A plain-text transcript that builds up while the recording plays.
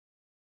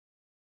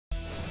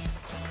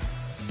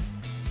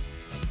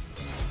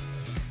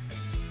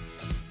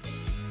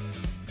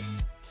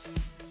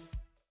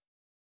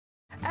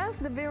as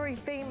the very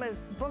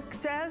famous book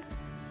says,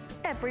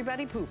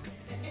 everybody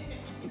poops.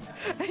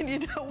 And you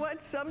know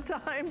what?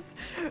 Sometimes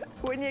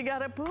when you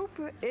gotta poop,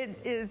 it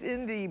is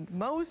in the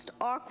most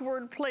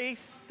awkward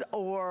place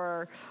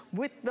or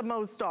with the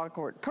most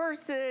awkward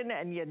person,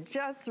 and you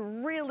just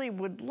really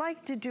would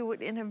like to do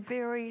it in a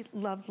very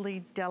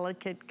lovely,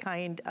 delicate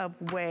kind of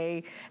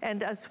way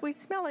and a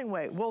sweet smelling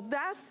way. Well,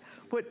 that's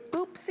what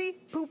Oopsie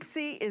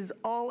Poopsie is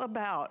all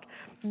about.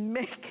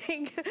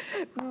 Making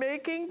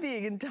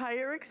the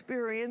entire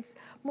experience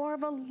more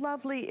of a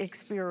lovely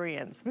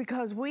experience,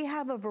 because we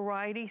have a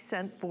variety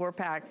scent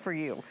 4-pack for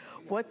you.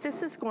 What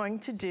this is going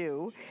to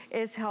do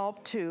is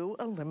help to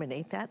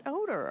eliminate that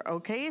odor,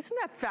 okay? Isn't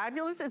that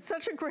fabulous? It's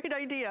such a great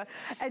idea.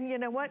 And you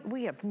know what?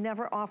 We have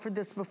never offered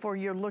this before.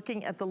 You're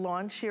looking at the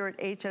launch here at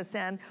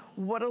HSN.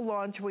 What a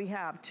launch we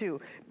have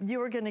too.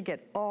 You are gonna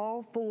get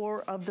all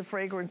 4 of the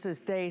fragrances.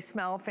 They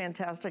smell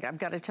fantastic. I've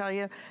got to tell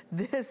you,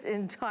 this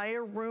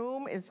entire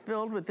room is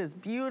filled with this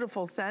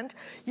beautiful scent.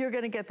 You're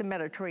gonna get the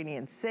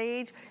Mediterranean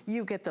sage.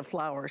 You get the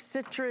flower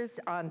citrus.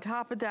 On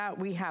top of that,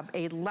 we have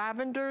a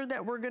lavender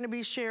that we're gonna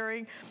be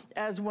sharing,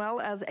 as well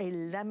as a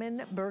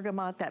lemon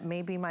bergamot that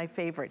may be my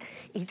favorite.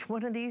 Each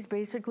one of these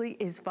basically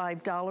is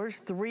 $5,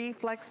 3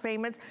 flex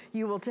payments.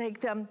 You will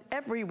take them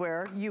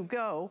everywhere you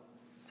go,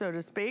 so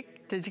to speak.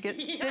 Did you get?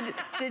 Yeah.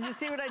 Did you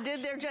see what I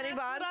did there, Jenny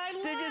Bond?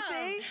 Did you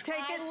see?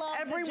 Take it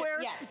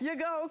everywhere you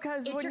go,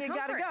 because when you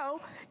gotta go,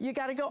 you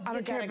gotta go. I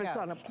don't care if it's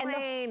on a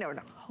plane or in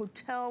a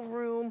hotel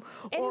room.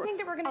 Anything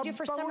that we're gonna do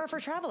for summer for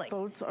traveling.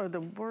 Boats are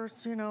the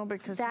worst, you know,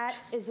 because that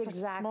is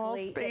exactly small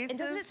spaces. And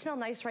doesn't it smell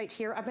nice right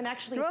here? I've been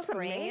actually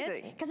spraying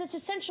it because it's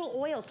essential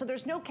oil, so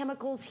there's no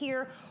chemicals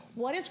here.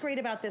 What is great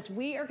about this,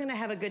 we are gonna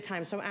have a good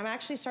time. So I'm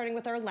actually starting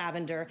with our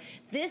lavender.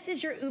 This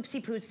is your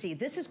Oopsie Poopsie.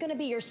 This is gonna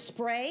be your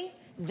spray,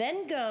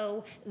 then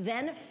go,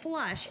 then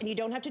flush, and you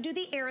don't have to do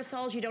the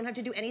aerosols, you don't have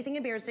to do anything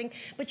embarrassing,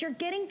 but you're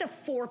getting the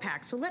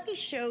 4-pack. So let me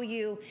show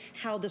you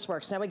how this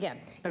works. Now again,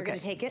 you're gonna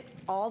take it,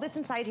 all that's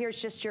inside here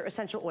is just your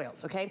essential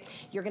oils, okay?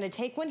 You're gonna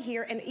take one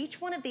here, and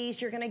each one of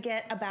these, you're gonna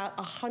get about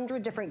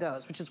 100 different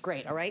goes, which is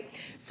great, all right?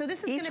 So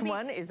this is gonna be— Each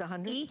one is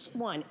 100? Each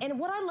one. And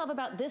what I love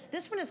about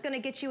this one is gonna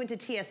get you into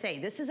TSA.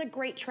 This is a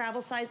great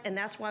travel size, and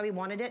that's why we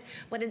wanted it,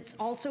 but it's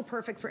also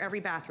perfect for every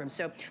bathroom.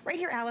 So right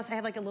here, Alice, I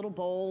have like a little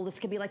bowl. This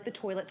could be like the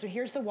toilet. So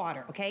here's the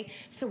water, okay?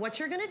 So what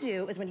you're gonna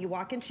do is when you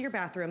walk into your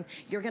bathroom,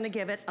 you're gonna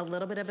give it a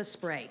little bit of a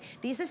spray.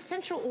 These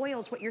essential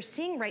oils, what you're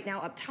seeing right now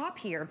up top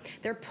here,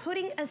 they're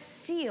putting a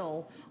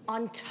seal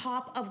on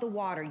top of the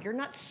water. You're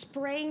not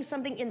spraying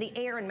something in the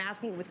air and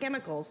masking it with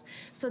chemicals.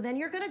 So then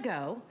you're gonna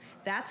go,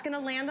 that's gonna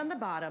land on the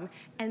bottom,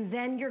 and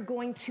then you're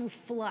going to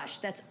flush.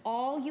 That's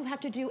all you have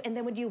to do. And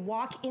then when you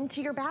walk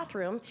into your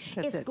bathroom,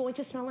 it's going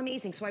to smell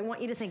amazing. So I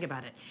want you to think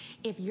about it.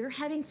 If you're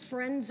having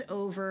friends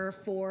over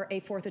for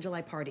a 4th of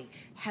July party,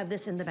 have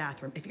this in the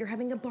bathroom. If you're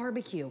having a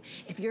barbecue,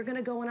 if you're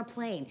gonna go on a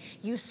plane,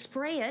 you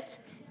spray it,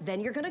 then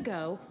you're gonna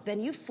go,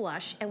 then you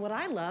flush, and what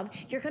I love,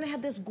 you're gonna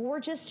have this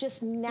gorgeous,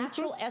 just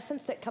natural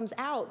essence that comes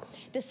out.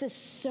 This is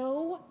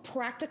so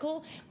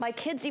practical. My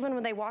kids, even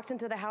when they walked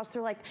into the house,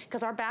 they're like,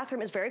 because our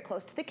bathroom is very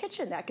close to the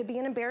kitchen. That could be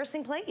an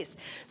embarrassing place.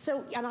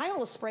 So, and I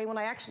always spray when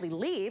I actually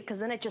leave, because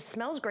then it just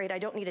smells great. I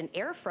don't need an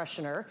air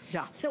freshener.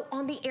 Yeah. So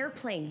on the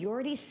airplane, you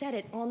already said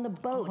it, on the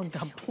boat. Oh,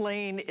 the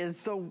plane is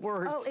the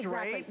worst, oh,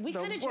 exactly. right? We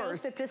kind of joke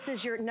that this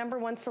is your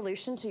 #1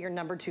 solution to your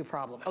 #2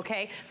 problem,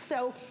 okay?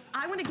 So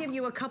I want to give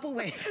you a couple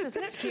ways.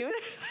 Isn't it cute?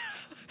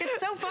 It's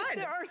so fun.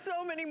 There are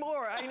so many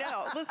more, I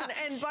know. Listen,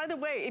 and by the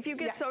way, if you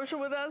get social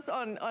with us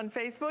on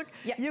Facebook,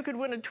 you could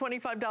win a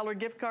 $25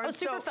 gift card. Oh,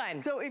 super fun.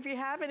 So if you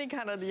have any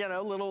kind of, you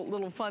know,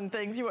 little fun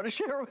things you want to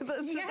share with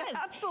us,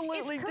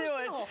 absolutely do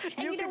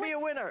it. You can be a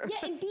winner.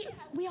 Yeah, and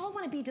we all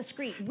want to be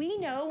discreet. We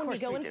know when we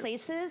go in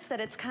places that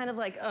it's kind of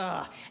like,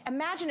 ugh.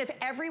 Imagine if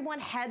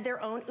everyone had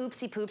their own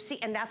Oopsie Poopsie,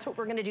 and that's what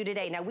we're going to do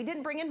today. Now, we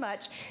didn't bring in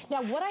much.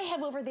 Now, what I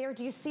have over there,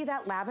 do you see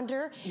that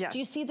lavender? Yes. Do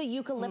you see the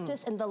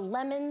eucalyptus and the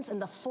lemons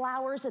and the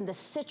flowers and the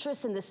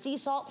citrus and the sea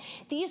salt?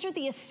 These are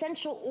the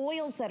essential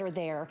oils that are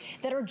there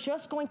that are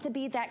just going to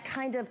be that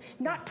kind of,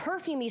 not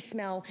perfumey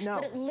smell,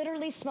 but it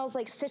literally smells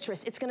like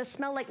citrus. It's gonna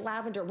smell like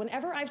lavender.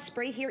 Whenever I've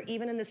sprayed here,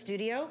 even in the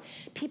studio,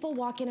 people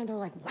walk in and they're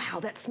like,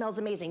 wow, that smells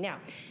amazing. Now,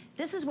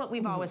 this is what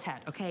we've always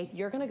had, okay?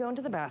 You're gonna go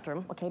into the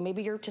bathroom, okay?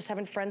 Maybe you're just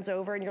having friends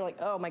over and you're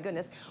like, oh my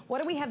goodness.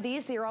 What do we have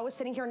these? You're always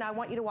sitting here, and I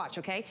want you to watch,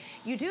 okay?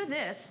 You do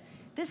this.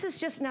 This is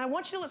just, now I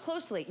want you to look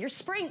closely. You're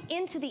spraying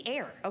into the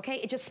air, okay?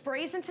 It just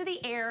sprays into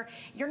the air.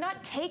 You're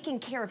not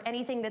taking care of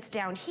anything that's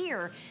down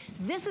here.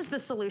 This is the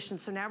solution.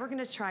 So now we're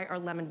gonna try our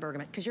lemon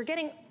bergamot, because you're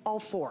getting all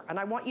 4. And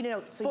I want you to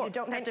know, so you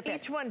don't have to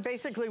pick. Each one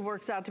basically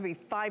works out to be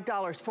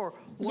 $5 for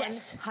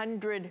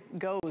 100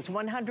 goes,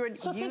 100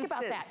 So think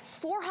about that,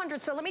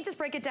 400. So let me just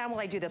break it down while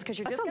I do this, because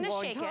you're just gonna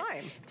shake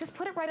it. Just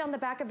put it right on the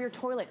back of your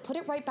toilet. Put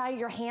it right by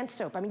your hand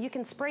soap. I mean, you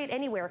can spray it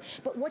anywhere,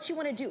 but what you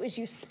wanna do is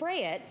you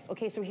spray it.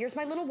 Okay, so here's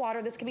my little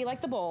water. This could be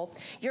like the bowl.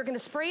 You're gonna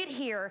spray it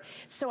here.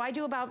 So I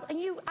do about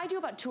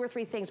 2 or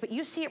 3 things, but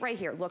you see it right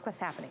here. Look what's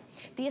happening.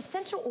 The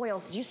essential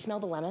oils, did you smell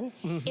the lemon?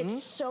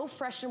 It's so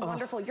fresh and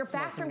wonderful. Your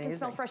bathroom can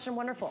smell fresh. fresh and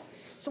wonderful.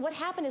 So what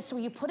happened is, so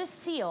you put a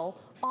seal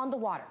on the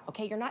water,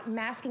 okay? You're not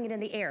masking it in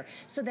the air.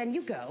 So then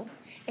you go,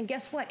 and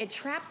guess what? It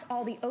traps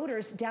all the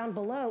odors down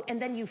below,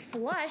 and then you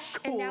flush,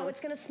 and now it's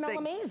gonna smell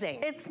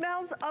amazing. It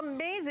smells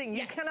amazing.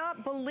 You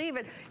cannot believe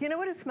it. You know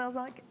what it smells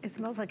like? It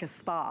smells like a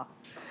spa.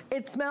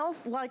 It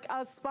smells like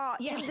a spa.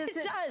 Yeah, it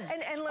does.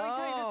 And let me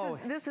tell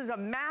you, this is a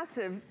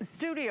massive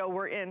studio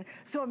we're in.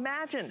 So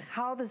imagine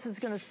how this is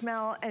gonna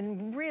smell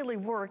and really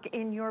work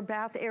in your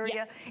bath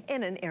area,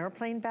 in an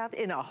airplane bath,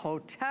 in a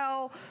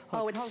hotel.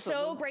 Oh, it's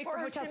so great for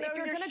hotels. If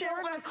you're gonna go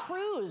on a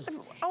cruise.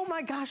 Oh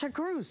my gosh, a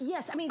cruise.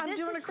 Yes, I mean, I'm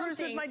doing a cruise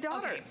with my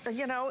daughter,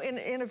 you know,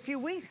 in a few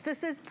weeks.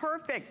 This is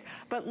perfect.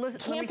 But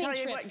listen, let me tell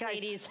you what, guys,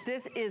 ladies.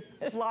 This is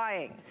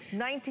flying.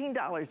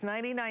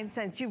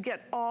 $19.99. You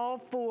get all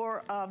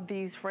 4 of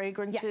these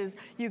fragrances.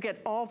 You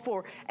get all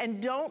 4.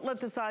 And don't let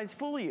the size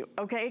fool you,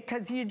 okay?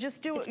 Because you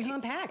just do it. It's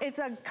compact. It's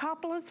a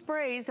couple of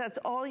sprays. That's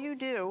all you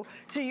do.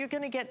 So you're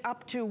going to get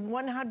up to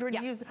 100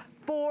 uses.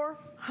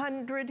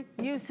 400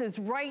 uses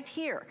right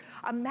here.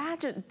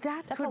 Imagine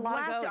that could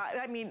last.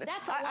 I mean,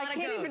 I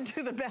can't even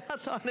do the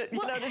math on it,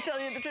 you know, to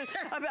tell you the truth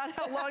about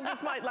how long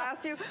this might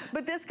last you.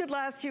 But this could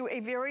last you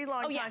a very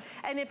long time.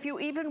 And if you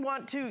even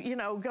want to, you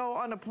know, go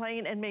on a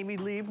plane and maybe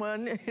leave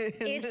one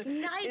in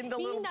the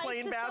little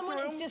plane bathroom.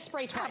 It's just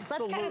spray twice.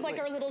 That's kind of like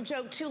our little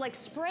joke too, like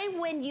spray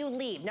when you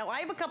leave. Now I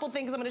have a couple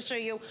things I'm going to show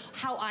you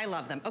how I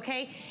love them,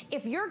 okay?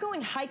 If you're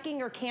going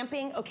hiking or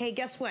camping, okay,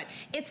 guess what?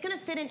 It's going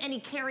to fit in any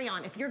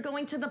carry-on. If you're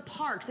going to the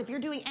parks, if you're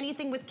doing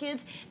anything with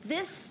kids,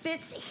 this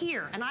fits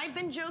here. And I've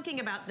been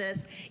joking about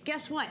this.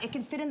 Guess what? It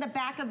can fit in the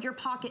back of your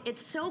pocket.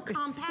 It's so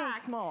compact.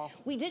 It's so small.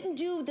 We didn't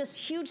do this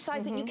huge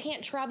size that you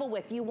can't travel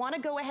with. You want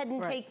to go ahead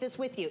and take this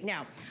with you.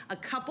 Now, a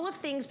couple of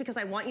things, because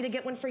I want you to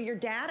get one for your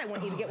dad. I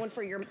want you to get one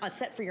for a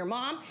set for your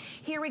mom.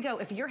 Here we go.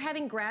 If you're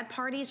having grad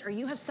parties or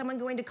you have someone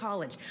going to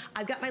college,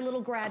 I've got my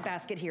little grad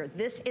basket here.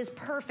 This is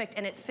perfect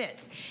and it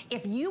fits.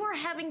 If you are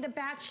having the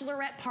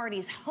bachelorette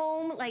parties,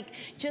 home, like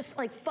just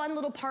like fun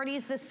little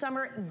parties this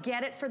summer,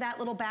 get it for that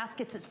little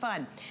baskets. It's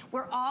fun.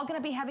 We're all going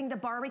to be having the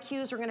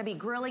barbecues. We're going to be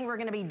grilling. We're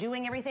going to be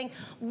doing everything.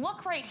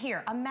 Look right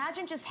here.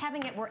 Imagine just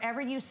having it wherever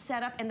you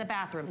set up in the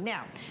bathroom.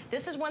 Now,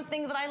 this is one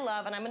thing that I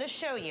love, and I'm going to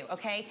show you,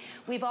 okay?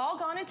 We've all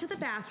gone into the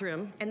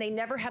bathroom, and they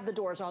never have the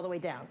doors all the way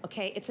down,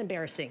 okay? It's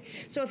embarrassing.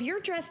 So if you're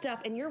dressed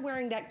up and you're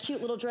wearing that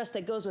cute little dress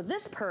that goes with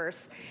this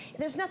purse,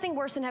 there's nothing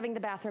worse than having the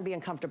bathroom be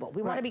uncomfortable.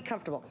 We want to be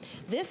comfortable.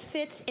 This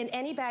fits in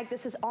any bag.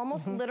 This is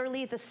almost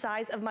literally the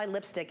size of my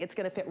lipstick. It's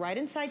going to fit right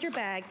inside your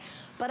bag.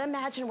 But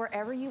imagine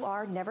wherever you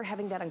are, never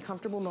having that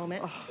uncomfortable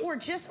moment, or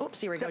just, oops,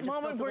 here we go, just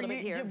spilled a little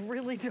bit here. You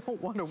really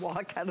don't want to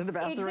walk out of the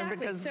bathroom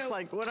because it's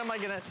like, what am I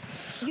gonna,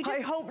 I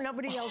hope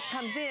nobody else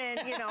comes in,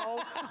 you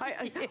know.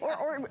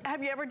 Or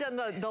have you ever done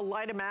the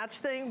light a match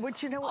thing,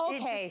 which, you know,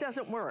 it just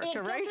doesn't work,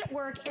 It doesn't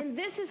work, and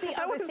this is the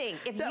other thing.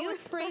 If you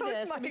spray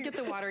this, let me get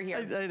the water here.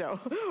 I know.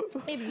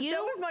 If you,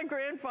 that was my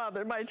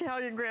grandfather, my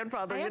Italian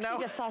grandfather, you know. I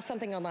actually just saw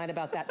something online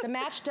about that. The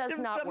match does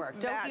not work.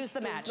 Don't use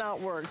the match. Does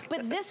not work.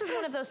 But this is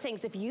one of those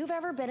things, if you've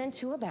ever been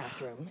into a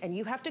bathroom and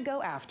you have to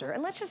go after,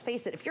 and let's just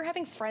face it, if you're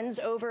having friends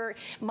over,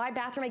 my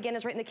bathroom again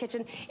is right in the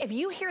kitchen, if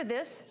you hear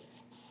this,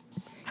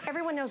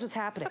 everyone knows what's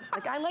happening.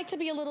 Like, I like to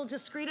be a little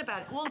discreet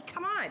about it. Well,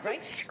 come on,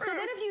 right? So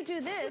then if you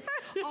do this,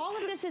 all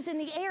of this is in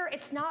the air.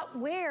 It's not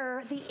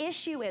where the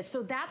issue is.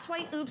 So that's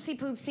why Oopsie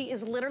Poopsie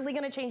is literally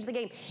going to change the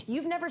game.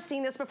 You've never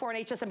seen this before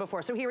in HSN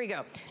before. So here we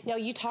go. Now,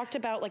 you talked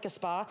about like a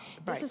spa.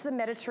 This is the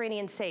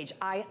Mediterranean sage.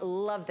 I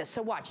love this.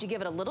 So watch. You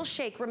give it a little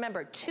shake.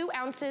 Remember, 2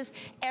 ounces.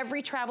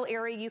 Every travel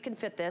area you can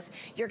fit this.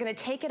 You're going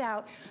to take it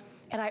out.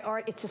 And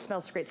it just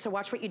smells great. So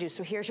watch what you do.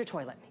 So here's your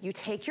toilet. You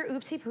take your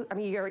Oopsie Poopsie. I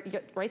mean, you're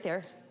right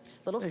there.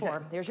 Little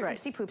form. There's your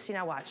Oopsie Poopsie.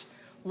 Now watch.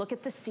 Look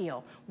at the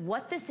seal.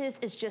 What this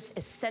is just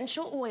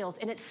essential oils,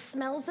 and it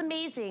smells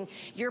amazing.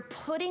 You're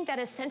putting that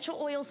essential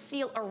oil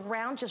seal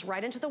around just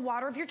right into the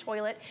water of your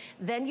toilet.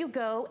 Then you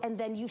go and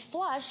then you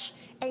flush,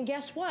 and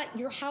guess what?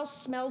 Your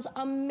house smells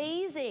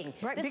amazing.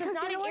 Right, this is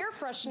not an air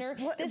freshener.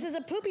 This is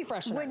a poopy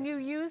freshener. When you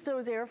use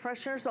those air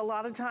fresheners, a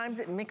lot of times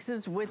it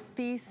mixes with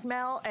the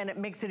smell, and it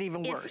makes it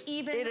even worse. It's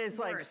even It is worse.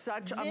 like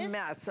such a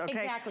mess, okay?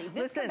 Exactly.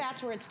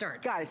 That's where it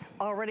starts. Guys,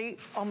 already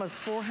almost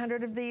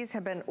 400 of these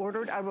have been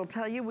ordered. I will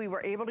tell you, we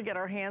were able to get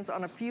our hands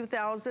on a few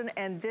thousand,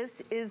 and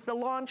this is the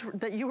launch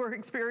that you were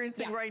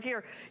experiencing right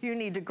here. You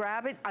need to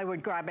grab it. I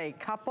would grab a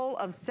couple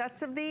of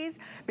sets of these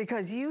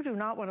because you do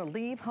not want to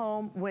leave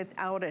home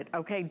without it,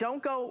 okay?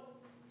 Don't go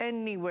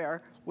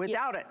anywhere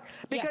without it,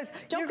 because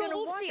don't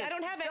go oopsie, I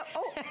don't have it.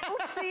 Oh,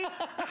 oopsie,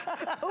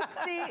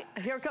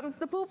 oopsie, here comes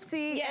the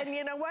poopsie. Yes. And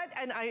you know what?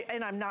 And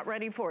I'm not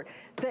ready for it.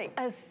 The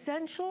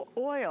essential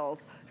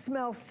oils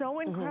smell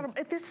so incredible.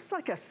 This is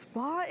like a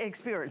spa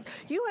experience.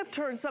 You have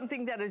turned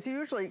something that is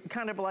usually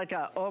kind of like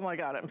a, oh my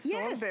God, I'm so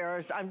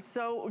embarrassed. I'm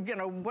so, you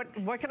know,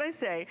 what can I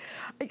say?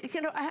 You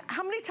know,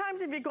 how many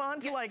times have you gone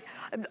to like,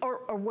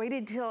 or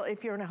waited till,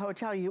 if you're in a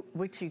hotel, you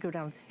wait till you go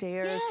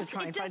downstairs to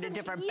try and find a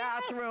different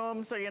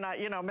bathroom so you're not,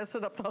 you know,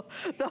 messing up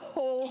the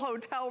whole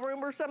hotel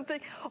room or something,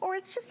 or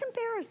it's just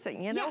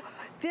embarrassing, you know?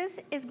 This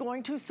is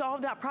going to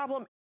solve that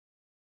problem.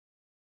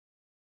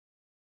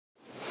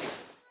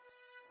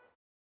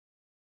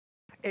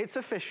 It's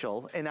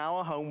official. In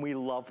our home, we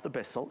love the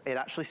Bissell. It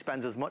actually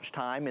spends as much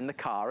time in the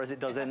car as it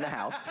does in the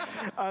house.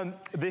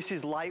 This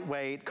is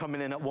lightweight,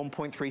 coming in at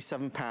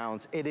 1.37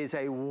 pounds. It is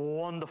a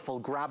wonderful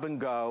grab and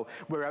go.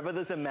 Wherever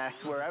there's a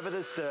mess, wherever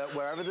there's dirt,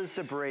 wherever there's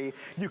debris,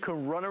 you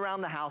can run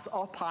around the house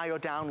up high or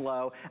down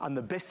low, and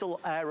the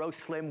Bissell Aero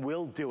Slim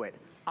will do it.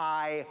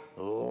 I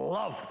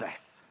love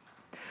this.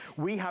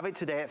 We have it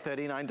today at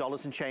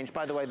 $39 and change.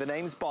 By the way, the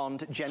name's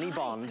Bond, Jenny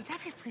Bond. Does that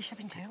have free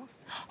shipping too?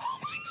 Oh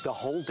my God. The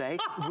whole day.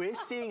 We're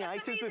seeing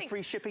items with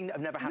free shipping that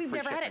have never had free shipping.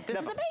 We've never had it. This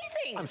is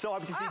amazing. I'm so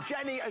happy to see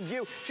Jenny and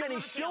you. Jenny,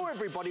 show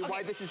everybody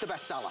why this is the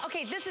best seller.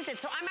 Okay, this is it.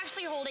 So I'm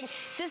actually holding,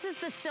 this is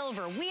the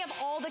silver. We have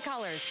all the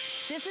colors.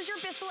 This is your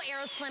Bissell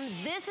Aero Slim.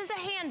 This is a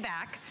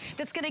handbag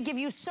that's gonna give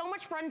you so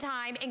much run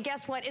time, and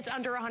guess what? It's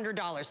under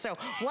 $100. So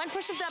one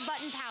push of that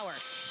button power.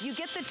 You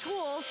get the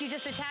tools, you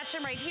just attach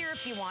them right here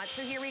if you want.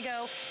 So here we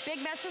go.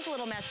 Big messes,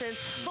 little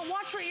messes. But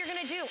watch what you're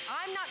gonna do.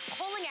 I'm not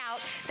pulling out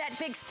that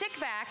big stick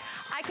vac.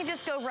 I can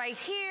just go right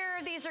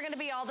here. These are gonna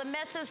be all the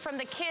messes from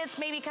the kids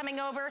maybe coming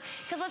over.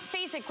 Because let's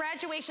face it,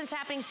 graduation's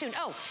happening soon.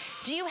 Oh,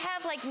 do you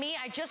have, like me,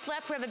 I just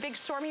left, we have a big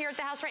storm here at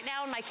the house right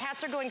now, and my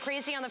cats are going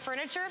crazy on the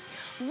furniture.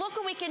 Look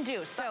what we can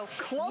do. So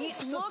look at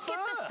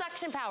the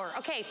suction power.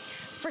 Okay,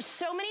 for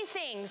so many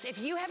things, if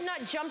you have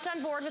not jumped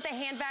on board with a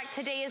handbag,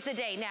 today is the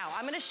day. Now,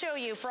 I'm gonna show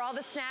you for all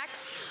the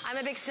snacks. I'm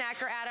a big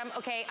snacker, Adam.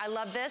 Okay, I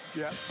love this.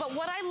 Yeah. But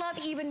what I love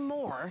even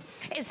more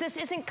is this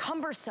isn't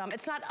cumbersome.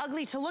 It's not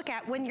ugly to look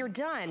at when you're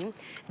done.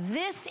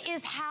 This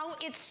is how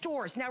it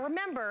stores. Now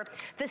remember,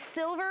 the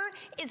silver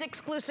is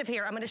exclusive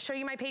here. I'm gonna show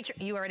you my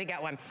you already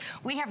got one.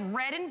 We have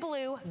red and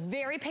blue,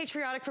 very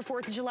patriotic for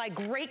 4th of July.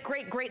 Great,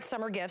 great, great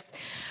summer gifts.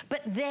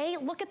 But they,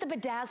 look at the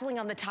bedazzling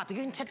on the top. You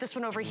can tip this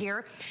one over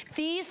here.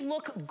 These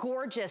look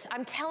gorgeous.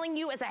 I'm telling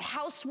you, as a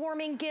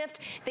housewarming gift,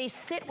 they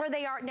sit where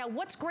they are. Now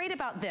what's great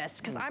about this,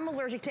 because I'm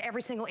allergic to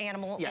every single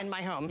animal in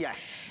my home.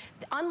 Yes.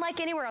 Unlike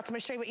anywhere else, I'm gonna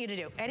show you what you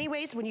do.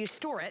 Anyways, when you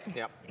store it,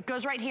 it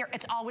goes right here.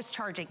 It's always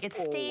charging. It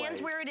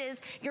stands where it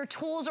is. Your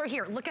tools are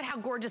here. Look at how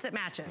gorgeous it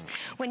matches.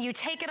 When you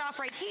take it off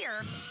right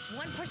here,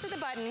 one push of the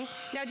button.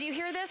 Now, do you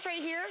hear this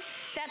right here?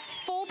 That's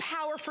full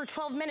power for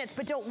 12 minutes,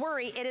 but don't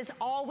worry, it is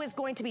always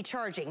going to be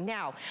charging.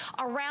 Now,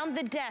 around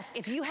the desk,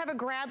 if you have a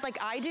grad like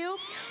I do,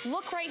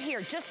 look right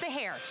here, just the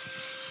hair.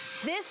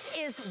 This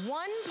is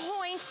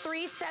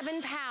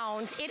 1.37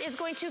 pounds. It is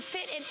going to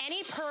fit in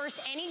any purse,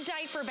 any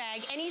diaper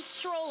bag, any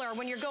stroller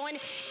when you're going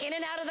in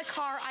and out of the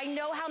car. I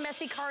know how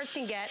messy cars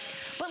can get,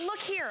 but look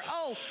here.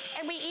 Oh,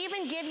 and we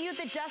even give you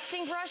the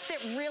dusting brush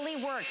that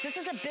really works. This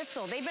is a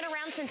Bissell. They've been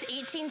around since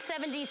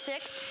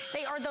 1876.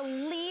 They are the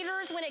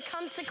leaders when it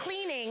comes to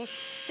cleaning.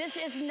 This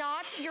is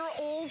not your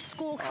old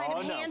school kind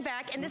of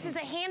handbag, and this is a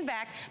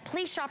handbag,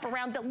 please shop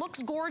around, that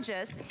looks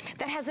gorgeous,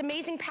 that has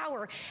amazing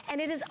power, and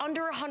it is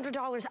under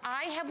 $100.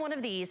 I have one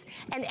of these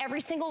in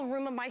every single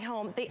room of my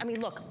home. I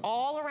mean, look,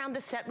 all around the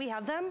set we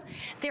have them.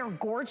 They're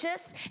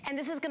gorgeous, and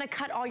this is gonna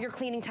cut all your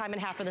cleaning time in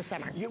half for the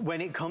summer.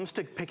 When it comes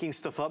to picking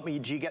stuff up, do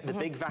you get the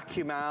big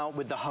vacuum out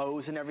with the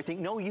hose and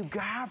everything? No, you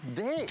grab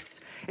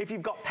this. If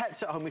you've got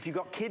pets at home, if you've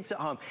got kids at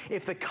home,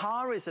 if the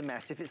car is a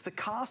mess, if it's the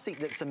car seat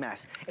that's a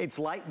mess, it's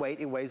lightweight,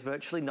 it weighs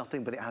virtually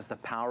nothing, but it has the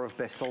power of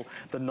Bissell,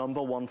 the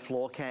 #1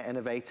 floor care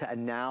innovator,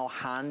 and now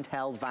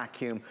handheld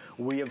vacuum.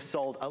 We have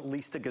sold at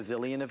least a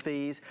gazillion of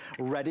these.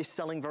 Red is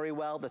selling very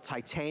well. The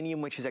titanium,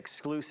 which is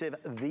exclusive,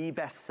 the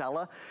best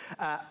seller.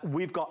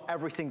 We've got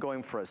everything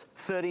going for us.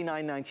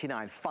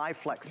 $39.99, 5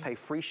 flex pay,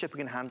 free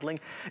shipping and handling.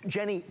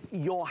 Jenny,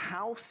 your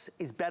house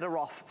is better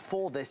off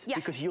for this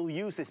because you'll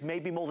use this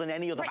maybe more than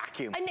any other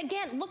vacuum. And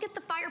again, look at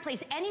the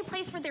fireplace. Any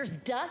place where there's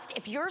dust,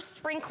 if you're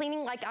spring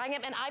cleaning like I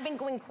am, and I've been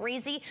going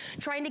crazy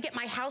trying to get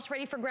my house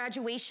ready for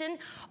graduation,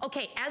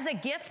 okay, as a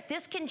gift,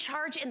 this can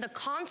charge in the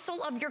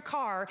console of your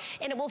car,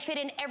 and it will fit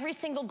in every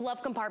single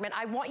glove compartment.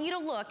 I want you to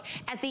look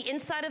at the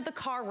inside of the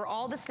car where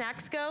all the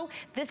snacks go.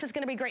 This is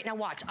gonna be great. Now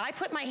watch, I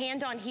put my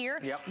hand on here,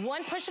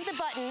 one push of the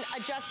button,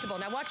 adjustable.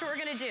 Now watch what we're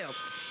gonna do.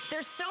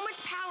 There's so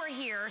much power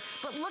here,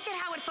 but look at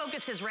how it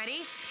focuses,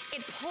 ready?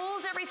 It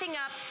pulls everything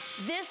up.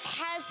 This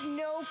has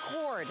no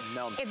cord.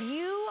 No. If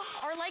you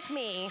are like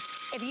me,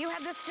 if you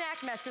have the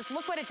snack messes,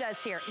 look what it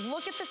does here.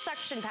 Look at the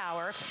suction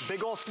power.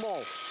 Big or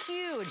small?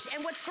 Huge.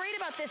 And what's great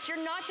about this,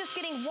 you're not just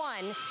getting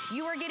one,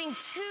 you are getting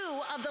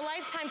 2 of the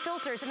lifetime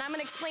filters, and I'm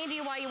gonna explain to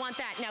you why you want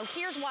that. Now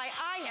here's why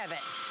I have it.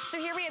 So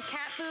here we have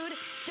cat food,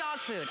 dog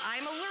food.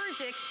 I'm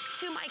allergic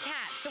to my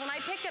cat. So when I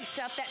pick up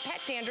stuff, that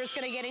pet dander is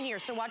gonna get in here.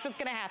 So watch what's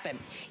gonna happen.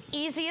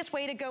 Easiest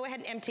way to go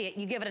ahead and empty it.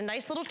 You give it a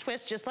nice little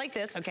twist, just like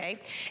this, okay?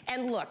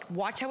 And look,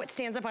 watch how it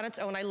stands up on its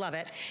own. I love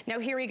it. Now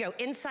here we go.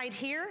 Inside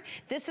here,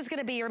 this is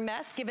gonna be your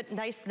mess. Give it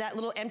nice, that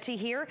little empty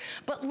here.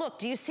 But look,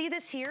 do you see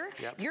this here?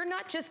 You're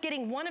not just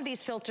getting one of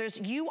these filters,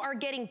 you are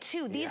getting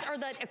 2. These are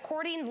the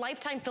accordion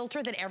lifetime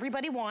filter that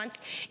everybody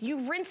wants. You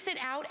rinse it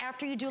out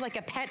after you do like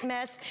a pet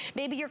mess.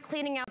 Maybe you're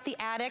cleaning out up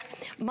the attic.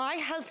 My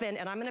husband,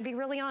 and I'm gonna be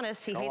really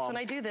honest, he hates when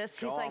I do this.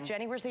 He's like,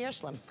 Jenny, where's the air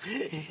slim?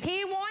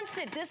 He wants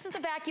it. This is the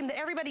vacuum that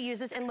everybody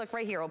uses. And look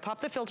right here, we'll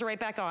pop the filter right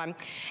back on.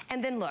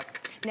 And then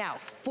look, now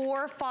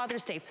for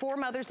Father's Day, for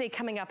Mother's Day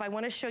coming up, I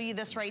wanna show you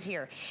this right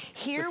here.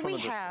 Here we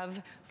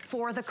have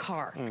for the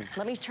car.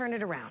 Let me turn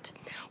it around.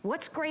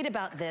 What's great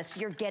about this,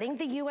 you're getting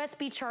the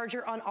USB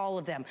charger on all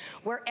of them.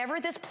 Wherever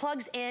this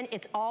plugs in,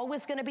 it's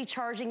always gonna be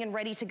charging and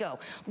ready to go.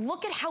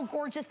 Look at how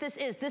gorgeous this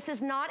is. This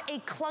is not a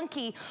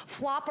clunky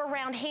flop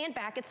around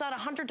handbag. It's not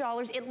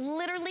 $100. It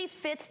literally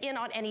fits in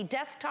on any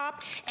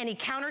desktop, any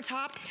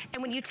countertop.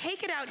 And when you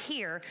take it out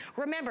here,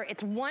 remember,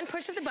 it's one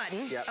push of the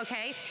button,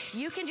 okay?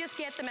 You can just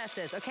get the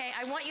messes, okay?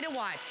 I want you to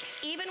watch.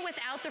 Even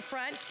without the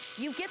front,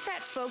 you get that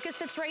focus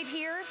that's right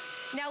here.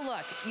 Now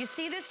look, you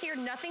see this here,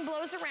 nothing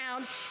blows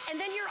around, and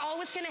then you're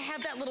always gonna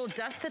have that little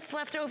dust that's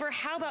left over.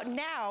 How about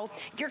now,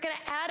 you're gonna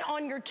add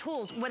on your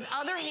tools. With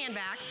other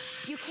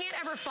handbags, you can't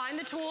ever find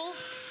the tool.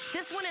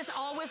 This one is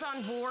always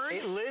on board.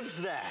 It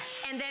lives there.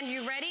 And then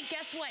you ready?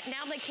 Guess what?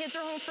 Now the kids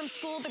are home from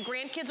school, the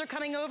grandkids are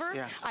coming over.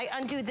 I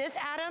undo this,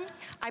 Adam.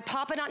 I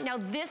pop it on. Now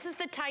this is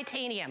the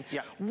titanium.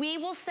 We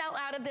will sell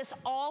out of this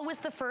always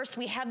the first.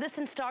 We have this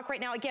in stock right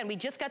now. Again, we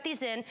just got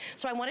these in,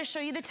 so I want to show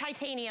you the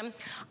titanium.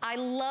 I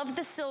love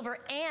the silver,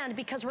 and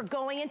because we're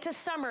going into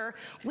summer,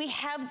 we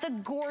have the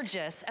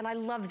gorgeous, and I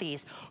love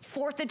these,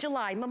 4th of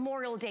July,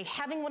 Memorial Day,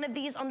 having one of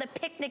these on the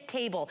picnic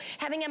table,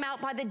 having them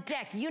out by the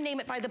deck, you name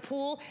it, by the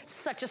pool,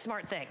 such a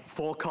smart thing.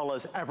 4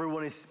 colors,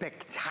 everyone is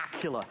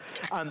spectacular.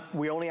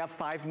 We only have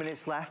 5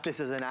 minutes left. This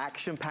is an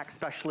action-packed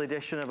special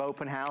edition of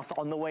Open House.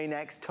 On the way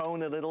next,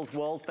 Tona Little's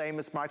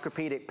world-famous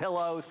micropedic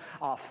pillows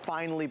are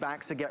finally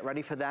back, so get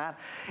ready for that.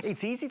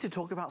 It's easy to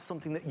talk about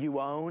something that you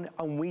own,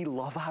 and we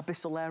love our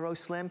Bissell Aero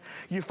Slim.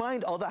 You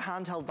find other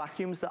handheld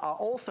vacuums that are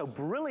also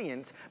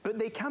brilliant, but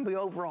they can be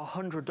over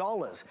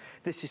 $100.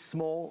 This is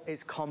small,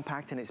 it's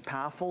compact, and it's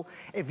powerful.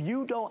 If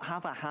you don't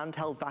have a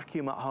handheld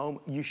vacuum at home,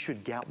 you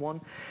should get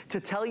one. To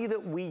tell you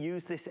that we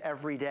use this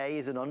every day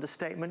is an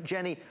understatement.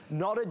 Jenny,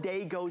 not a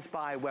day goes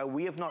by where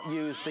we have not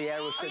used the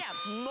Aero Slim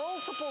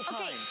multiple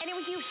times. Okay, and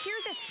when you hear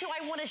this too,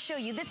 I want to show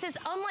you. This is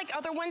unlike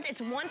other ones.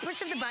 It's one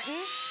push of the button,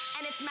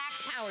 and it's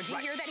max power. Do you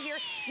hear that here?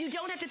 You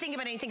don't have to think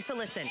about anything, so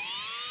listen.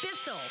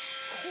 Bissell,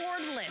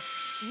 cordless.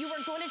 You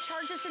are going to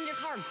charge this in your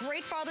car.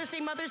 Great Father's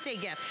Day, Mother's Day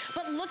gift.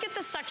 But look at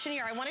the suction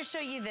here. I want to show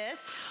you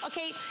this.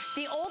 Okay,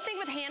 the old thing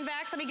with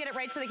handbags, let me get it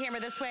right to the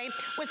camera this way,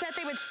 was that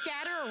they would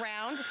scatter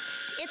around.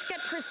 It's got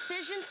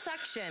precision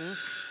suction,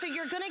 so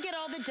you're going to get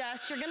all the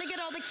dust. You're going to get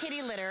all the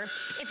kitty litter.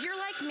 If you're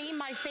like me,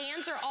 my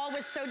fans are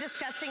always so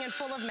disgusting and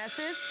full of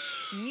messes.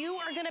 You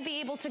are going to be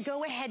able to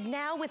go ahead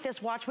now with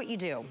this. Watch what you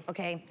do,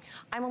 okay?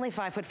 I'm only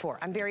 5'4".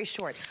 I'm very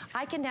short.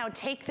 I can now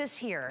take this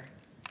here.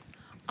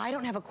 I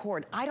don't have a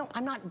cord.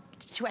 I'm not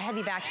to a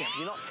heavy vacuum.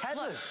 You're not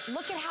tethered.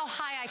 Look at how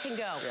high I can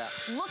go.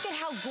 Look at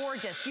how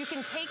gorgeous. You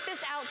can take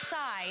this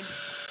outside.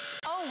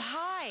 Oh,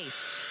 hi.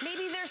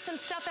 Maybe there's some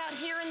stuff out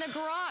here in the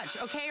garage,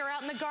 okay, or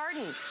out in the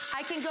garden.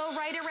 I can go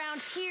right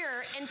around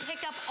here and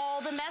pick up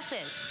all the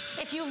messes.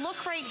 If you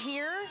look right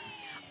here,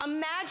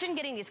 imagine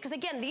getting these, because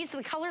again,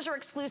 the colors are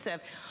exclusive.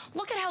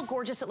 Look at how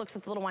gorgeous it looks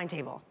at the little wine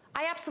table.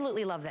 I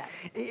absolutely love that.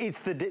 It's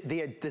the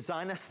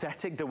design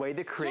aesthetic, the way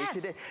they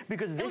created it.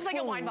 Because this looks like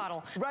a wine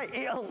bottle. Right,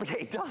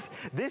 it does.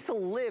 This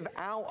will live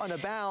out and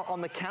about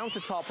on the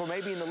countertop or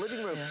maybe in the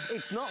living room.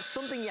 It's not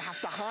something you have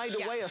to hide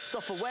away or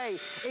stuff away.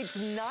 It's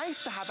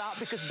nice to have out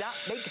because that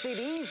makes it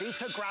easy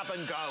to grab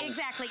and go.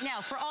 Exactly. Now,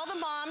 for all the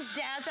moms,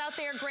 dads out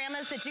there,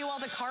 grandmas that do all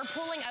the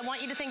carpooling, I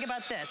want you to think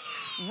about this.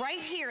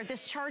 Right here,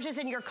 this charges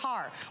in your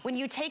car. When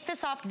you take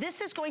this off, this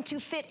is going to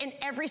fit in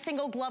every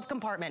single glove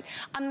compartment.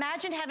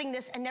 Imagine having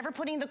this and never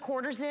putting the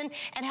quarters in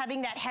and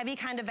having that heavy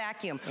kind of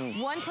vacuum.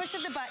 One push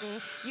of the button,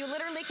 you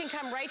literally can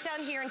come right down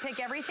here and pick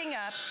everything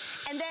up.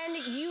 And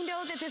then you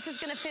know that this is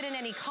gonna fit in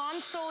any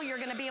console. You're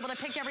gonna be able to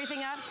pick everything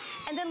up.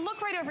 And then look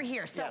right over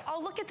here. So,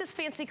 oh, look at this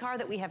fancy car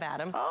that we have,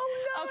 Adam.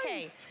 Oh,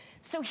 nice. Okay.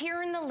 So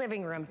here in the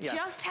living room,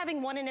 just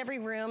having one in every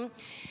room,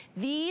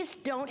 these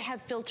don't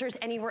have filters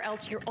anywhere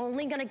else. You're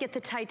only gonna get the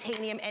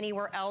titanium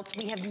anywhere else.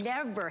 We have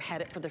never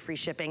had it for the free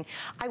shipping.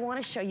 I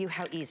wanna show you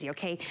how easy,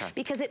 okay?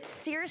 Because it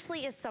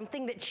seriously is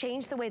something that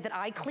changed the way that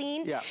I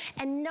clean,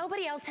 and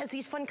nobody else has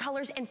these fun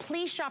colors, and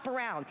please shop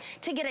around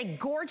to get a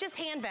gorgeous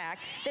handbag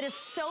that is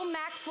so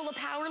max full of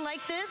power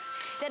like this,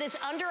 that is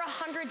under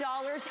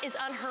 $100 is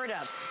unheard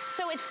of.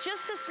 So it's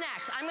just the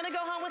snacks. I'm gonna go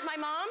home with my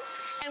mom,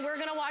 and we're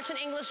gonna watch an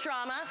English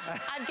drama.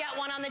 I've got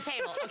one on the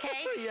table,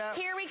 okay?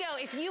 Here we go.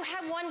 If you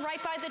have one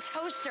right by the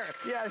toaster,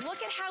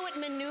 look at how it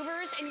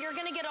maneuvers, and you're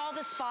gonna get all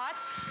the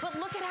spots, but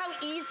look at how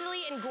easily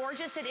and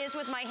gorgeous it is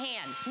with my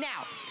hand.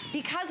 Now,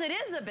 because it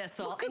is a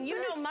Bissell, and you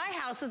know my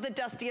house is the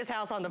dustiest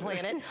house on the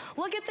planet,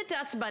 look at the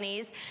dust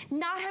bunnies,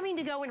 not having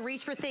to go and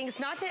reach for things,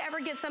 not to ever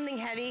get something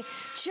heavy,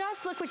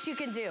 just look what you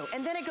can do.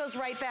 And then it goes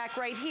right back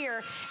right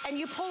here, and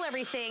you pull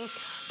everything.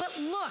 But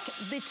look,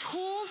 the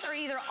tools are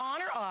either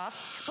on or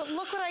off, but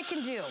look what I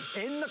can do.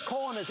 In the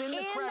corners, in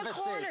the crevices. In the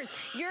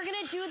corners. You're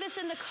gonna do this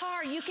in the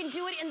car. You can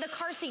do it in the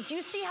car seat. Do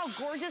you see how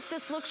gorgeous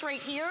this looks right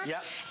here?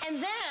 Yep. And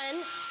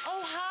then,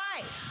 oh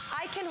hi,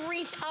 I can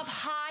reach up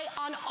high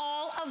on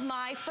all of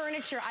my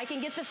furniture. I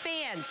can get the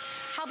fans.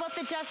 How about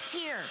the dust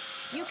here?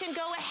 You can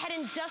go ahead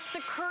and dust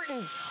the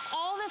curtains.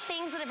 All the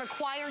things that have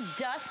acquired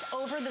dust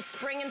over the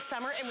spring and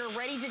summer and we're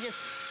ready to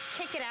just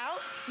kick it out,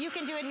 you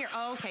can do it in here.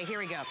 Oh, okay, here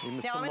we go.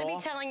 Now I'm gonna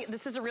be telling,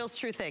 this is a real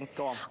true thing.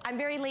 Go on. I'm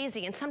very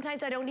lazy and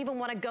sometimes I don't even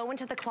wanna go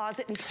into the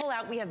closet and pull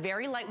out. We have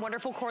very light,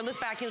 wonderful cordless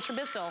vacuums from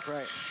Bissell.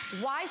 Right.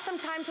 Why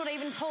sometimes would I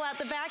even pull out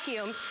the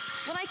vacuum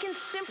when I can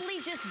simply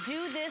just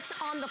do this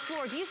on the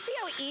floor? Do you see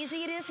how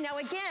easy it is? Now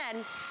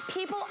again,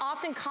 people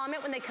often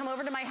comment when they come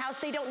over to my house,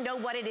 they don't know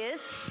what it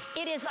is.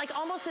 It is like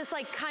almost this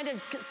like kind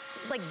of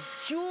like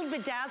jeweled,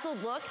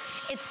 bedazzled look.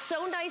 It's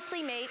so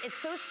nicely made, it's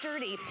so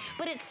sturdy,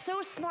 but it's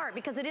so smart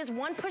because it is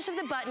one push of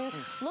the button.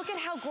 Look at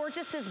how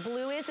gorgeous this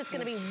blue is. It's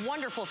gonna be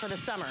wonderful for the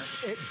summer.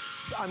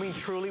 I mean,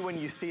 truly, when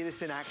you see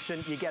this in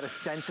action, you get a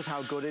sense of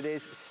how good it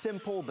is.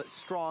 Simple but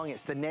strong.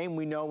 It's the name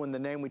we know and the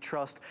name we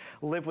trust.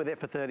 Live with it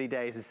for 30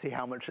 days and see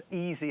how much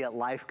easier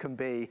life can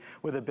be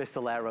with a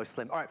Bissell Aero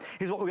Slim. All right,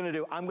 here's what we're gonna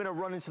do. I'm gonna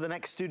run into the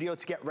next studio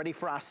to get ready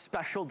for our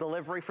special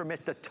delivery from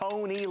Mr.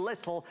 Tony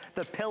Little.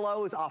 The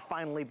pillows are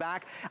finally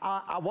back.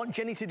 I want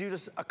Jenny to do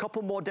just a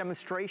couple more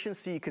demonstrations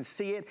so you can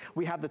see it.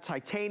 We have the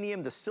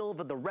titanium, the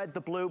silver, the red,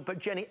 the blue, but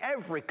Jenny,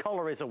 every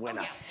color is a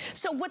winner. Oh, yeah.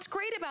 So what's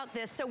great about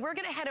this, so we're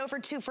gonna head over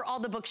to, for all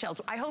the bookshelves.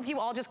 I hope you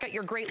all just got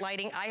your great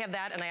lighting. I have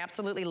that and I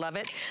absolutely love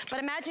it. But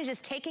imagine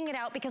just taking it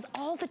out because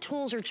all the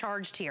tools are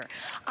charged here.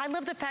 I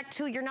love the fact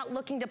too, you're not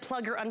looking to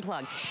plug or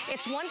unplug.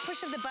 It's one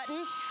push of the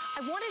button.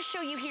 I want to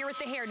show you here with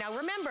the hair. Now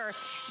remember,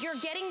 you're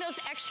getting those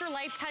extra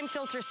lifetime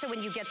filters, so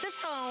when you get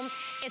this home,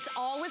 it's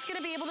always going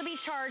to be able to be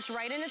charged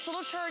right in its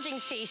little charging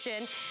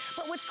station.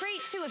 But what's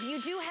great too, if you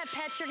do have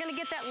pets, you're going to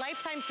get that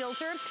lifetime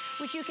filter,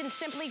 which you can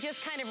simply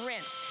just kind of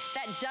rinse.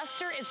 That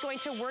duster is going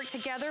to work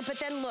together, but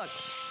then look,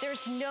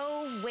 there's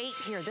no weight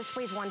here. This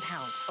weighs 1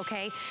 pound,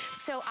 okay?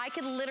 So I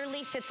could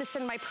literally fit this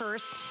in my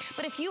purse.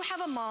 But if you have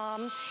a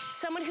mom,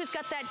 someone who's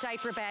got that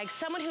diaper bag,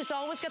 someone who's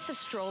always got the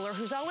stroller,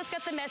 who's always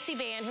got the messy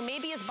van, who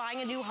maybe is buying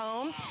a new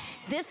home,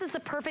 this is the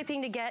perfect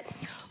thing to get.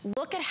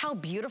 Look at how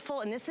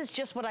beautiful, and this is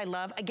just what I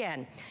love.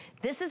 Again,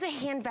 this is a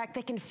handbag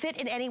that can fit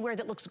in anywhere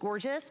that looks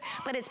gorgeous,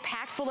 but it's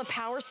packed full of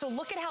power, so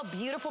look at how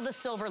beautiful the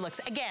silver looks.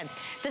 Again,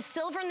 the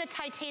silver and the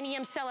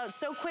titanium sell out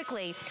so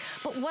quickly,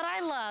 but what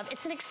I love,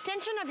 it's an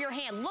extension of your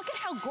hand. Look at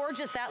how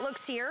gorgeous that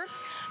looks here.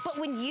 But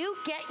when you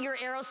get your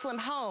Aero Slim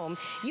home,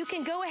 you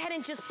can go ahead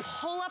and just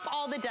pull up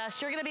all the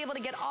dust. You're gonna be able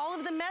to get all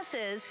of the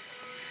messes,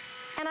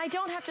 and I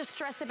don't have to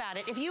stress about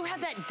it. If you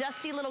have that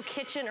dusty little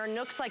kitchen or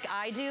nooks like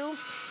I do,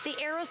 the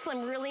Aero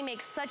Slim really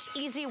makes such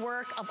easy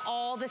work of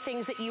all the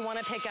things that you want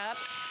to pick up,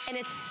 and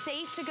it's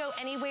safe to go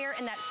anywhere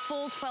in that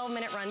full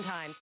 12-minute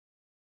runtime.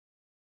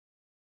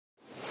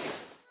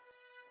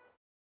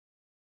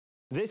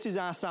 This is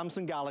our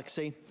Samsung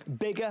Galaxy.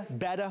 Bigger,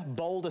 better,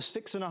 bolder,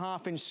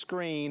 6.5-inch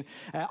screen,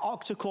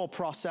 octa-core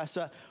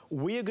processor.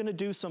 We are gonna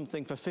do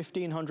something for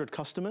 1,500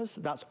 customers.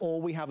 That's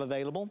all we have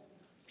available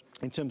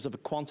in terms of a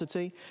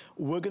quantity.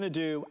 We're gonna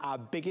do our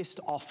biggest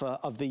offer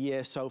of the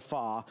year so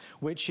far,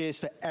 which is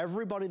for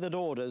everybody that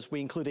orders,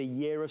 we include a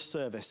year of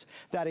service.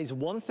 That is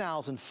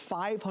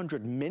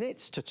 1,500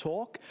 minutes to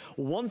talk,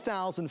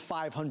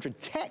 1,500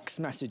 text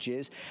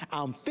messages,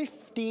 and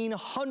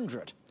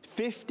 1,500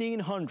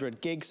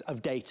 gigs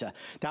of data.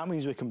 That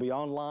means we can be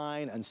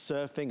online and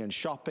surfing and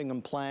shopping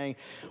and playing.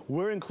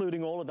 We're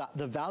including all of that.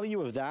 The value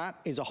of that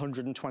is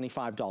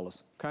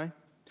 $125, okay?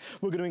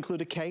 We're gonna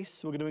include a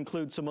case. We're gonna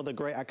include some other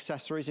great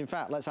accessories. In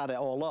fact, let's add it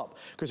all up,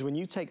 because when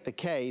you take the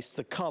case,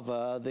 the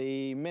cover,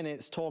 the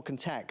minutes, talk and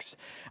text,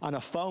 and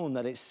a phone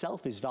that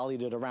itself is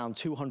valued at around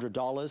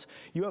 $200,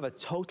 you have a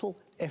total,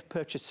 if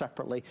purchased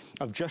separately,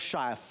 of just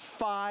shy of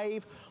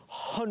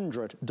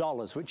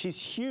 $500, which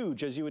is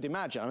huge, as you would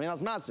imagine. I mean,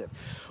 that's massive.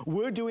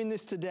 We're doing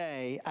this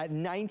today at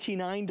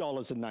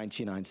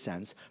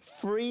 $99.99,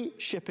 free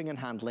shipping and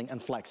handling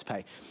and flex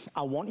pay.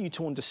 I want you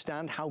to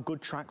understand how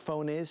good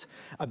TracFone is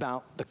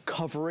about the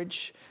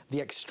coverage,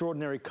 the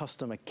extraordinary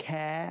customer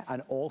care,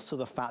 and also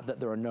the fact that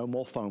there are no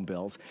more phone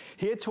bills.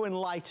 Here to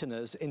enlighten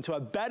us into a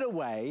better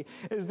way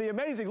is the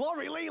amazing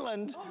Lori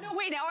Leland. Oh, no,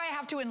 wait, now I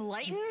have to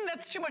enlighten?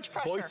 That's too much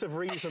pressure. Voice of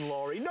reason,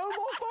 Lori. No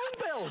more phone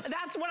bills.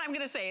 That's what I'm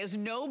gonna say, is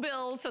no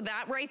bills. So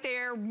that right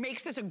there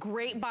makes this a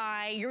great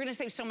buy. You're gonna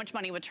save so much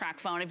money with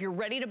TracFone. If you're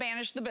ready to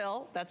banish the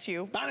bill, that's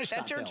you. Banish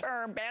that's your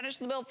term. Banish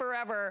the bill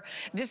forever.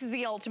 This is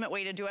the ultimate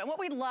way to do it. And what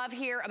we love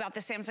here about the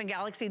Samsung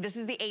Galaxy, this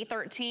is the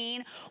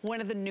A13, one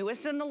of the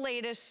newest and the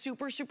latest,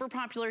 super, super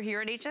popular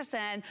here at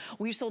HSN.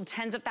 We've sold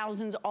tens of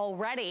thousands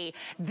already.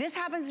 This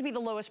happens to be the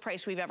lowest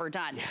price we've ever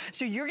done. Yeah.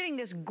 So you're getting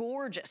this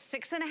gorgeous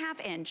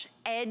 6.5-inch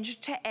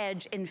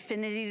edge-to-edge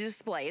infinity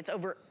display. It's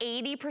over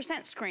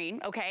 80%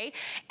 screen, okay?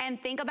 And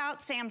think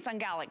about Samsung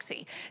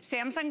Galaxy.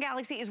 Samsung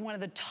Galaxy is one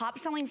of the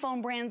top-selling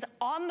phone brands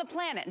on the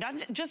planet, not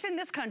just in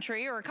this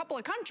country or a couple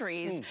of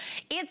countries.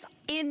 It's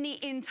in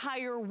the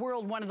entire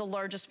world, one of the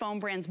largest phone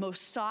brands,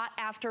 most sought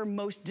after,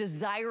 most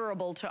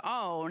desirable to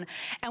own.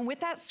 And with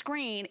that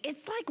screen,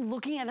 it's like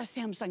looking at a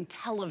Samsung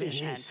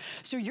television. It is.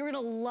 So you're gonna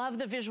love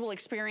the visual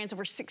experience.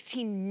 Over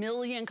 16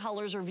 million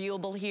colors are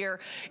viewable here.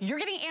 You're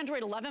getting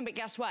Android 11, but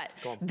guess what?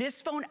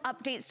 This phone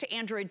updates to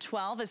Android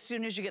 12 as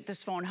soon as you get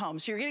this phone home.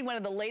 So you're getting one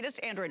of the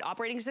latest Android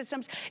operating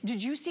systems.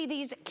 Did you see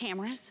these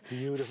cameras?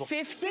 Beautiful.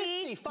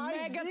 50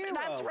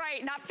 that's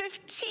right, not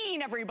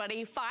 15,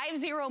 everybody.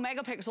 50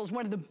 megapixels,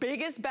 one of the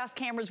biggest, best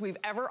cameras we've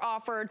ever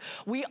offered.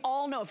 We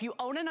all know if you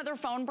own another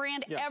phone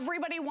brand,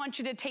 everybody wants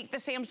you to take the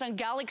Samsung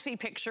Galaxy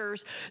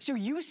pictures. So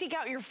you seek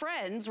out your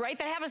friends, right,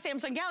 that have a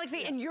Samsung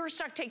Galaxy, and you're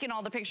stuck taking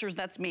all the pictures.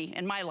 That's me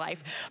in my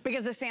life,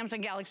 because the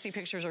Samsung Galaxy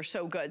pictures are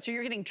so good. So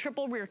you're getting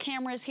triple rear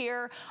cameras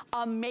here.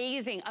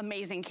 Amazing,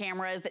 amazing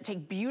cameras that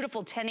take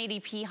beautiful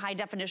 1080p high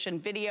definition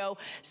video,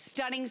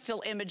 stunning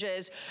still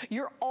images.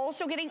 You're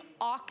also getting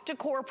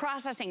octa-core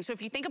processing. So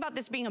if you think about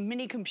this being a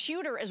mini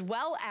computer as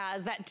well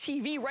as that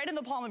TV right in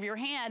the palm of your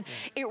hand,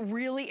 it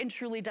really and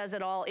truly does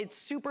it all. It's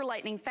super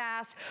lightning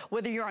fast,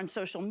 whether you're on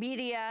social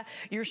media,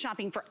 you're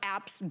shopping for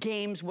apps,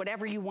 games,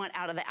 whatever you want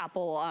out of the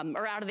Apple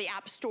or out of the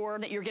App Store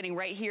that you're getting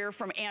right here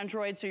from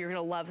Android. So you're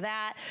gonna love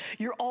that.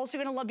 You're also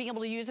gonna love being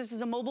able to use this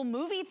as a mobile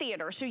movie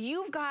theater. So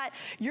you've got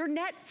your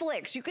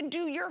Netflix, you can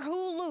do your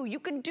Hulu, you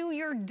can do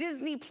your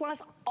Disney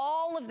Plus,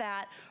 all of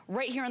that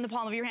right here in the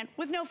palm of your hand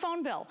with no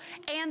phone bill.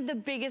 And the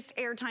biggest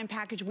airtime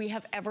package we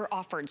have ever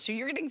offered. So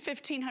you're getting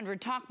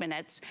 1,500 talk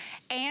minutes,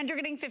 and you're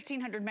getting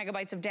 1,500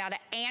 megabytes of data,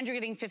 and you're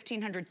getting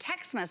 1,500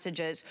 text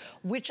messages,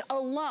 which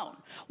alone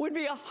would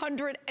be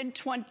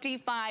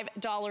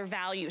 $125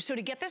 value. So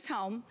to get this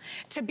home,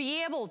 to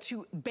be able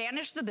to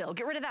banish the bill,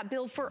 get rid of that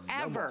bill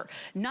forever,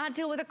 not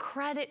deal with a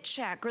credit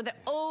check or the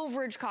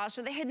overage costs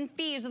or the hidden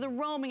fees or the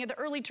roaming or the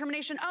early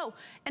termination. Oh,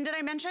 and did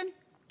I mention?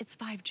 It's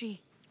 5G.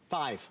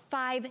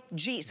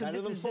 5G. So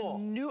this is the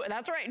new,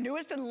 that's right,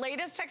 newest and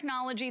latest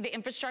technology. The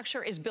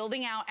infrastructure is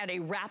building out at a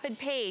rapid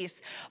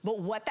pace. But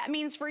what that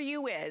means for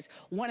you is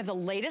one of the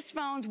latest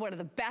phones, one of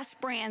the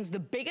best brands, the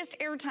biggest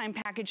airtime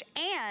package,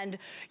 and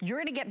you're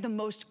gonna get the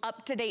most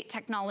up-to-date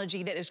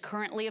technology that is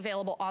currently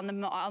available on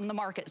the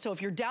market. So if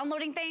you're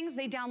downloading things,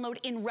 they download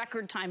in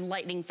record time,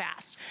 lightning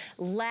fast.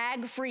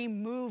 Lag-free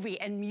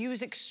movie and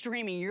music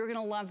streaming, you're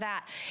gonna love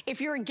that. If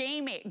you're a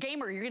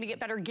gamer, you're gonna get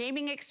better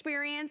gaming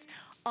experience.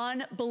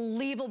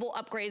 Unbelievable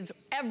upgrades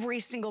every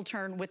single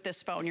turn with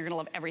this phone. You're gonna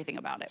love everything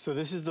about it. So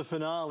this is the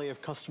finale of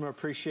customer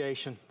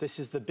appreciation. This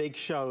is the big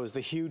shows,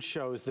 the huge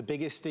shows, the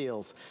biggest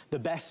deals, the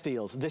best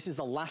deals. This is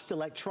the last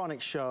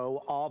electronics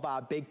show of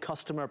our big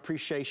customer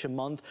appreciation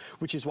month,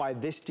 which is why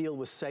this deal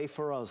was saved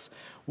for us.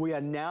 We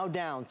are now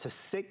down to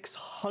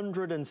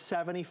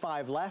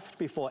 675 left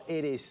before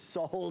it is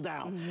sold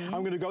out.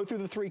 I'm gonna go through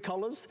the three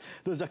colors.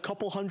 There's a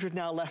couple hundred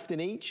now left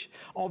in each.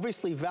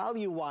 Obviously,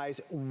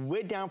 value-wise,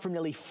 we're down from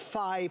nearly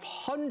 $500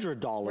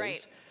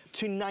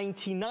 to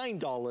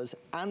 $99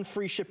 and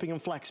free shipping and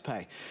flex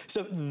pay.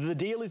 So the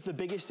deal is the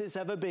biggest it's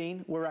ever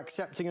been. We're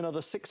accepting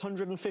another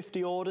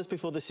 650 orders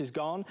before this is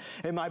gone.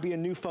 It might be a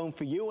new phone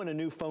for you and a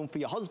new phone for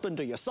your husband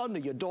or your son or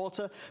your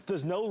daughter.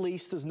 There's no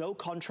lease, there's no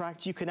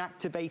contract. You can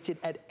activate it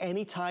at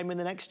any time in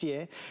the next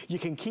year. You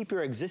can keep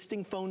your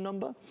existing phone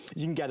number.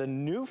 You can get a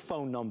new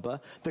phone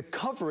number. The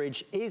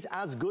coverage is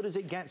as good as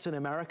it gets in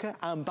America.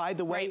 And by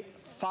the way,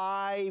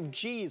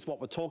 5G is what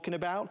we're talking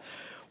about.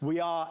 We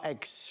are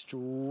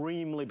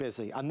extremely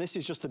busy, and this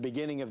is just the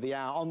beginning of the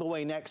hour. On the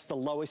way next, the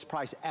lowest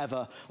price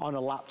ever on a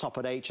laptop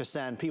at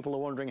HSN. People are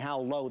wondering how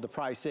low the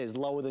price is,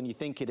 lower than you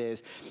think it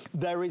is.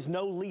 There is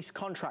no lease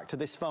contract to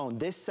this phone.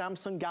 This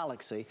Samsung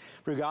Galaxy,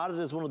 regarded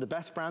as one of the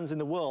best brands in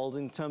the world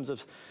in terms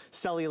of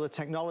cellular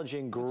technology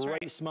and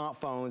great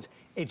smartphones,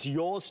 it's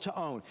yours to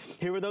own.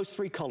 Here are those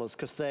three colors,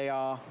 because they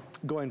are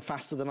going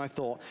faster than I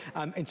thought.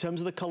 In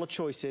terms of the color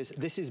choices,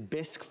 this is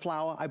bisque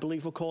flower, I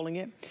believe we're calling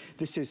it.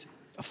 This is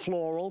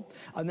floral.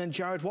 And then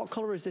Jared, what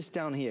color is this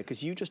down here?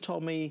 Because you just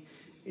told me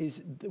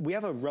we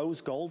have a rose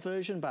gold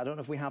version, but I don't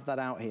know if we have that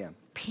out here.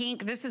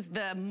 Pink, this is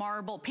the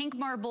marble, pink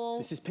marble.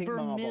 This is pink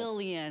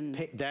vermilion.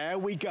 Marble. There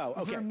we go.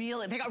 Okay.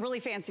 Vermilion, they got really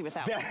fancy with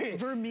that one.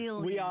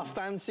 Vermilion. We are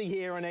fancy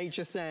here on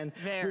HSN.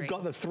 We've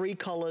got the three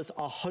colors,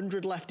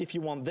 100 left if you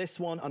want this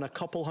one, and a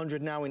couple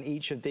hundred now in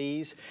each of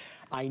these.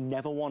 I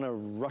never want to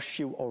rush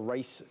you or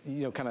race,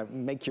 you know, kind of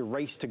make you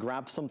race to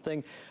grab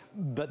something,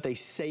 but they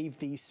save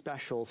these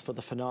specials for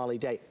the finale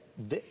day.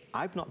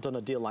 I've not done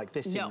a deal like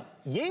this in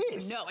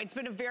years. No, it's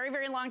been a very,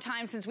 very long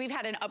time since we've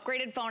had an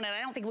upgraded phone, and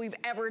I don't think we've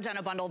ever done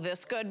a bundle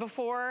this good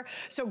before.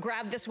 So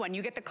grab this one.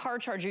 You get the car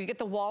charger, you get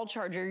the wall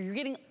charger, you're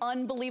getting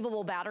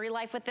unbelievable battery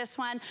life with this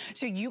one.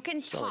 So you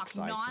can talk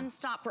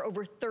nonstop for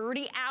over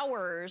 30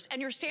 hours,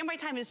 and your standby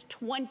time is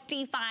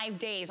 25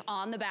 days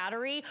on the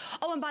battery.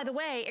 Oh, and by the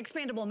way,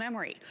 expandable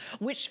memory,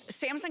 which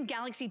Samsung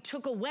Galaxy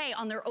took away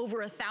on their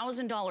over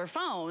 $1,000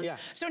 phones.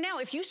 So now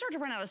if you start to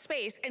run out of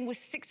space, and with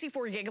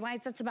 64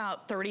 gigabytes, that's about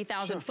about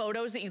 30,000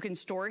 photos that you can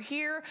store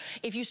here.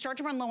 If you start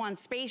to run low on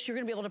space, you're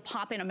gonna be able to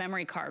pop in a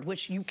memory card,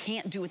 which you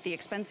can't do with the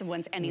expensive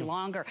ones any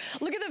longer.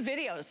 Look at the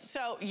videos.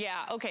 So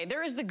yeah, okay,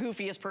 there is the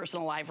goofiest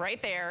person alive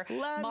right there.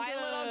 London. My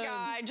little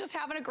guy, just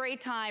having a great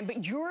time,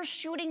 but you're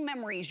shooting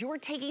memories, you're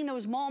taking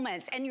those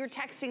moments and you're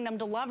texting them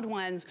to loved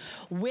ones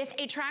with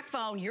a track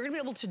phone. You're gonna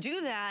be able to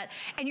do that,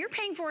 and you're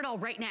paying for it all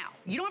right now.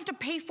 You don't have to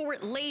pay for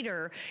it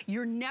later.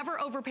 You're never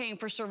overpaying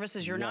for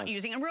services you're not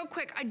using. And real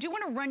quick, I do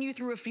wanna run you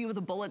through a few of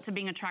the bullets of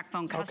being a track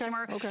phone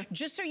customer,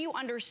 just so you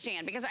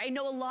understand, because I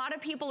know a lot of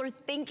people are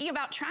thinking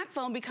about track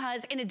phone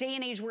because in a day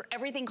and age where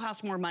everything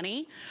costs more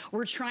money,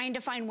 we're trying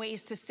to find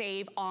ways to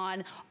save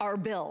on our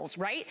bills,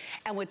 right?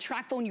 And with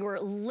track phone, you are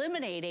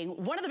eliminating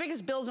one of the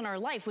biggest bills in our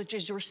life, which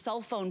is your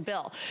cell phone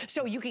bill.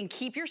 So you can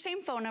keep your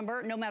same phone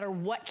number no matter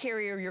what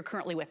carrier you're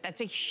currently with.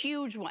 That's a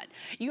huge one.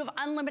 You have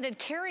unlimited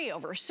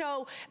carryover.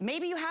 So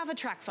maybe you have a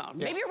track phone.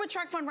 Maybe you're with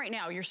track phone right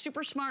now. You're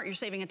super smart. You're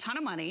saving a ton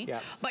of money,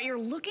 but you're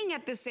looking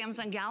at this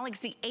Samsung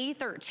Galaxy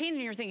A13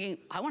 and you're thinking,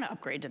 I want to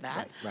upgrade to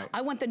that.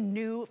 I want the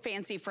new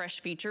fancy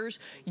fresh features.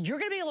 You're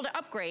going to be able to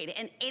upgrade,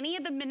 and any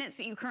of the minutes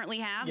that you currently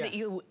have that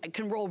you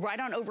can roll right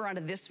on over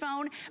onto this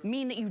phone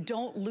mean that you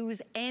don't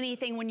lose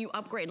anything when you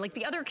upgrade. Like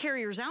the other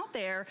carriers out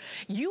there,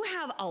 you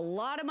have a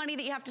lot of money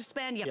that you have to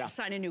spend. You have to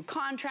sign a new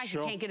contract.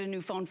 You can't get a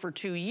new phone for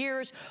 2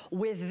 years.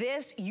 With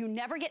this, you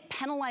never get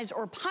penalized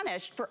or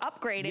punished for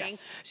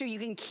upgrading, so you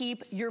can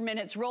keep your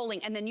minutes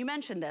rolling. And then you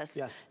mentioned this,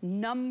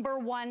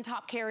 #1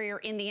 top carrier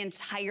in the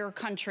entire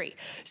country.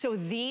 So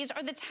these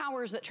are the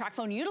towers that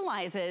TracFone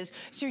utilizes.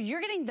 So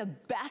you're getting the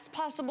best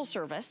possible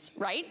service,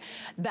 right?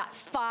 That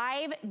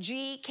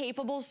 5G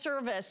capable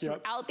service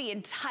throughout the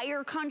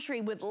entire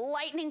country with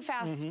lightning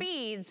fast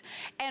speeds.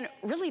 And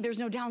really, there's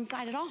no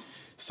downside at all.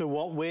 So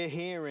what we're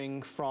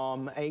hearing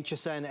from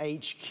HSN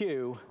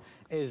HQ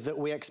is that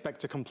we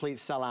expect a complete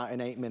sellout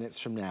in 8 minutes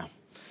from now.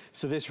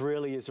 So this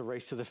really is a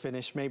race to the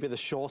finish, maybe the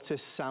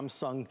shortest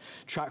Samsung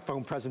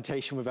TracFone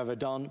presentation we've ever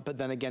done, but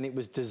then again, it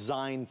was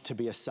designed to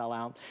be a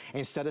sellout.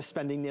 Instead of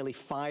spending nearly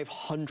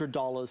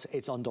 $500,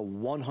 it's under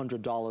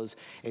 $100.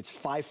 It's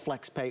 5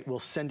 FlexPay. We'll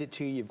send it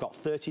to you. You've got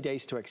 30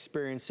 days to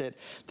experience it.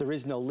 There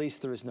is no lease,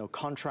 there is no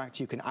contract.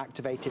 You can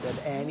activate it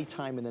at any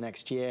time in the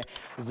next year.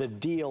 The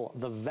deal,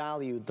 the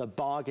value, the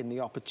bargain,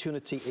 the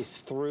opportunity is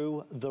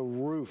through the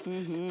roof.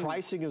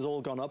 Pricing has all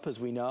gone up, as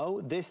we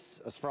know. This,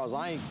 as far as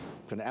I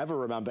can ever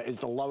remember, is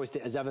the lowest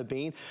it has ever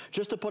been.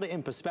 Just to put it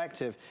in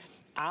perspective,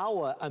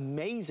 our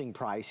amazing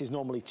price is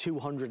normally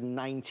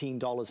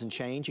 $219 and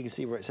change. You can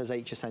see where it says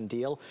HSN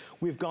deal.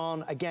 We've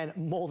gone, again,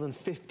 more than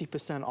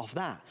 50% off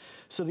that.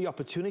 So the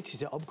opportunity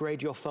to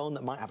upgrade your phone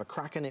that might have a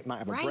crack in it, might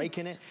have a break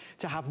in it,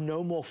 to have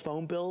no more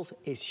phone bills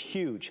is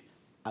huge.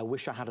 I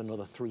wish I had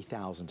another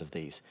 3,000 of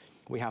these.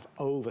 We have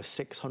over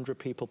 600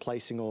 people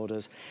placing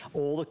orders.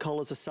 All the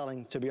colors are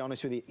selling, to be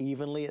honest with you,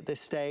 evenly at this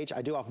stage.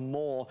 I do have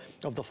more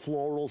of the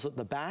florals at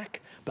the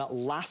back, but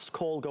last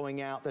call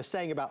going out, they're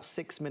saying about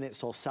 6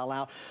 minutes or sell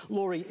out.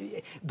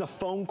 Lori, the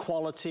phone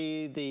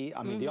quality, the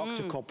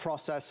octa-core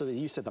processor,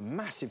 you said the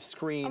massive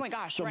screen. Oh my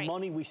gosh, the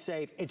money we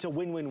save, it's a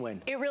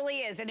win-win-win. It really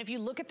is. And if you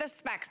look at the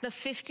specs, the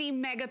 50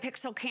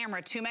 megapixel camera,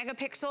 2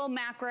 megapixel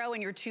macro,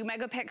 and your 2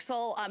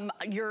 megapixel,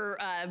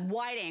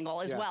 wide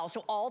angle as well.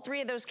 So all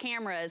 3 of those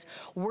cameras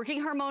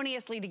working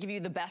harmoniously to give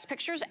you the best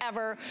pictures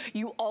ever.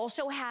 You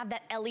also have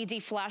that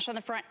LED flash on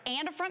the front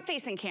and a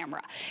front-facing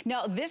camera.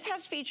 Now, this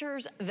has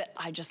features that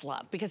I just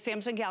love because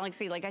Samsung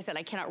Galaxy, like I said,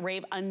 I cannot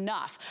rave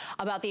enough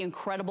about the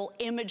incredible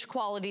image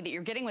quality that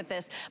you're getting with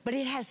this, but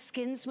it has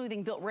skin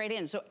smoothing built right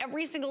in. So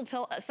every single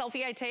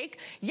selfie I take,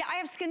 I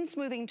have skin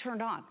smoothing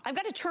turned on. I've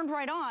got it turned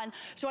right on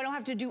so I don't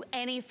have to do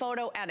any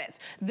photo edits.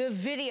 The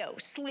video,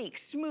 sleek,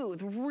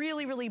 smooth,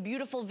 really, really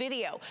beautiful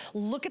video.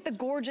 Look at the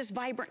gorgeous,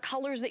 vibrant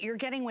colors that you're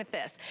getting with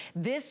this.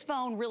 This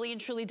phone really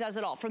and truly does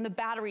it all, from the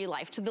battery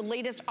life to the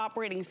latest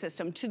operating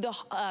system to the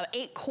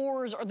 8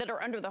 cores that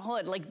are under the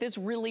hood. Like, this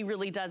really,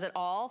 really does it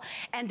all.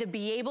 And to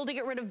be able to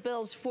get rid of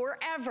bills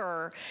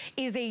forever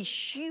is a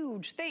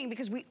huge thing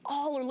because we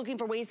all are looking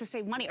for ways to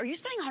save money. Are you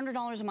spending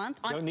 $100 a month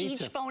on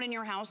each phone in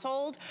your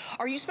household?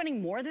 Are you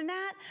spending more than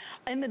that?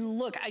 And then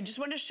look, I just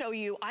want to show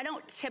you, I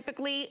don't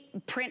typically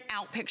print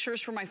out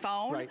pictures for my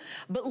phone,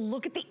 but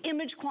look at the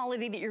image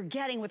quality that you're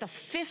getting with a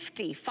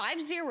 50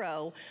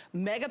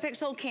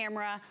 megapixel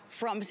camera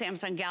from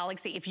Samsung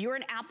Galaxy. If you're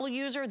an Apple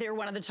user, they're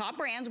one of the top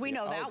brands. We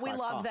know that. We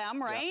love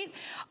them, right?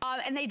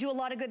 And they do a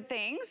lot of good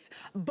things,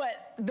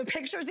 but the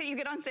pictures that you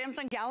get on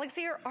Samsung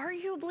Galaxy are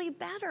arguably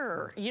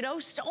better. You know,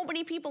 so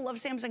many people love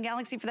Samsung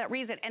Galaxy for that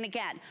reason. And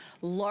again,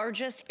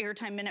 largest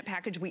airtime minute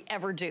package we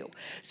ever do.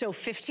 So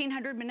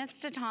 1,500 minutes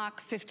to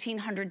talk,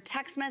 1,500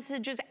 text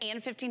messages,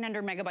 and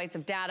 1,500 megabytes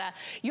of data.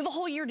 You have a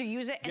whole year to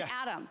use it, and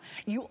Adam,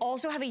 you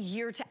also have a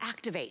year to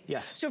activate. date.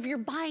 Yes. So if you're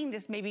buying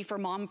this maybe for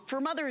mom for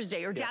Mother's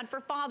Day or dad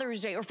for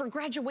Father's Day or for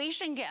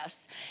graduation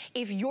gifts,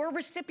 if your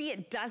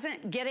recipient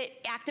doesn't get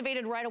it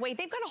activated right away,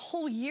 they've got a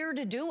whole year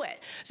to do it.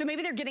 So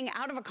maybe they're getting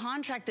out of a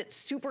contract that's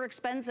super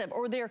expensive,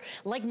 or they're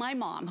like my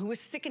mom, who was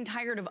sick and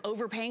tired of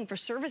overpaying for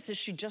services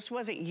she just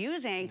wasn't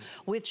using.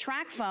 With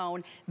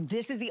TracFone,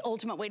 this is the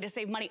ultimate way to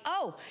save money.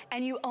 Oh,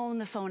 and you own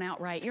the phone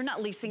outright. You're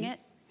not leasing it.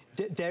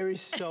 There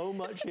is so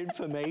much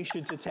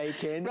information to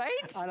take in.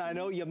 Right? And I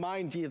know your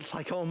mind, it's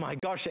like, oh my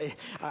gosh. It's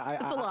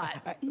a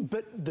lot.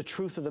 But the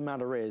truth of the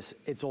matter is,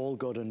 it's all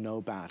good and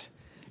no bad.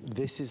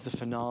 This is the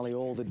finale,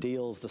 all the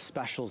deals, the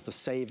specials, the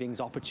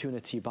savings,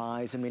 opportunity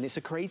buys. I mean, it's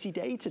a crazy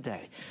day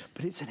today,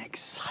 but it's an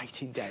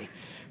exciting day.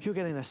 You're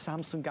getting a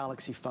Samsung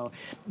Galaxy phone.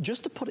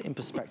 Just to put it in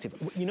perspective,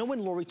 you know when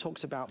Lori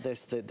talks about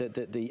this, the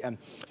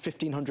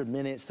 1,500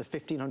 minutes, the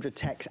 1,500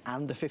 texts,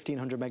 and the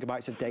 1,500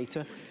 megabytes of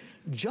data,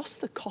 just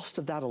the cost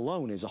of that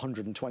alone is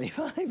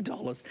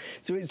 $125.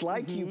 So it's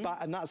like you buy,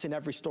 and that's in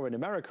every store in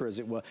America, as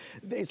it were.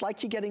 It's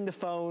like you're getting the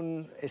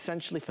phone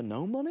essentially for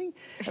no money.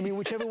 I mean,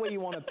 whichever way you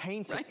want to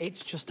paint it,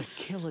 it's just a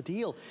killer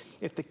deal.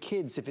 If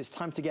it's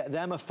time to get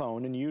them a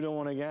phone and you don't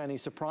want to get any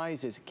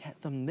surprises, get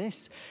them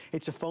this.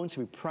 It's a phone to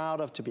be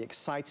proud of, to be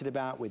excited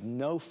about, with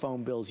no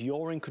phone bills.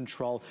 You're in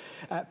control.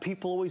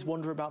 People always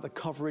wonder about the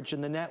coverage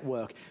and the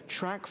network.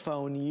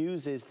 TracFone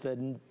uses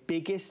the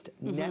biggest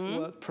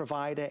network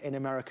provider in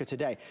America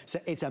today. So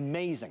it's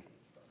amazing.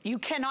 You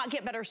cannot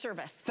get better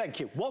service. Thank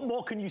you. What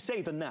more can you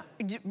say than that?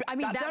 I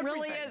mean, that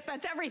really is,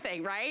 that's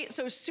everything, right?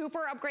 So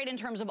super upgrade in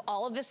terms of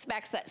all of the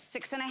specs. That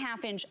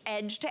 6.5-inch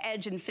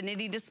edge-to-edge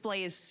infinity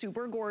display is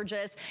super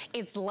gorgeous.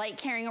 It's like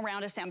carrying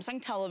around a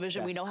Samsung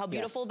television. We know how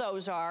beautiful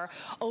those are.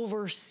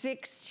 Over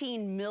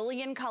 16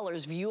 million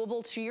colors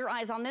viewable to your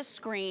eyes on this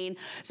screen.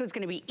 So it's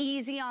gonna be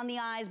easy on the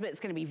eyes, but it's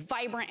gonna be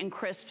vibrant and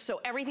crisp. So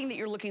everything that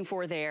you're looking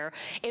for there.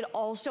 It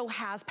also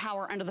has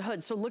power under the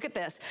hood. So look at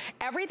this.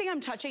 Everything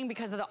I'm touching,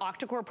 because of the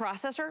octa-core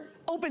processor,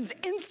 opens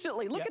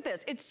instantly. Look at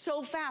this. It's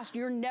so fast.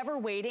 You're never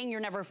waiting.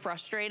 You're never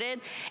frustrated.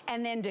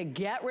 And then to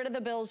get rid of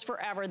the bills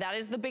forever, that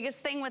is the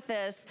biggest thing with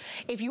this.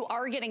 If you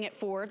are getting it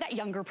for that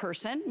younger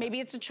person, maybe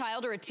it's a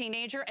child or a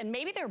teenager, and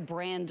maybe they're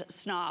brand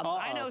snobs.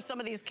 I know some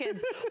of these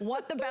kids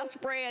want the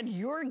best brand.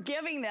 You're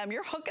giving them,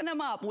 you're hooking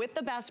them up with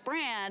the best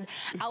brand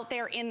out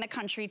there in the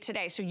country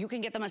today. So you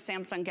can get them a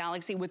Samsung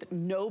Galaxy with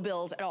no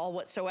bills at all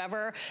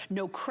whatsoever.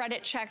 No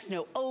credit checks,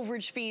 no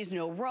overage fees,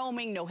 no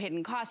roaming, no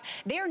hidden costs.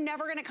 They're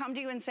never going to come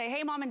to you and say,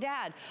 hey, mom and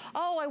dad,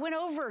 oh, I went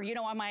over, you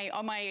know, on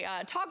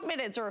my talk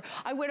minutes, or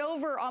I went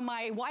over on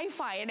my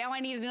Wi-Fi, and now I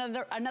need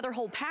another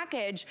whole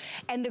package.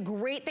 And the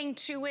great thing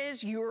too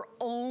is you're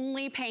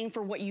only paying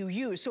for what you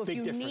use. So if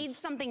you need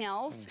something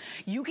else,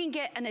 you can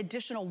get an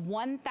additional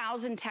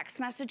 1,000 text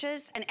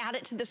messages and add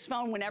it to this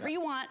phone whenever you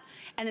want,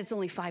 and it's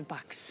only $5.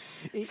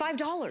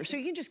 $5. So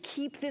you can just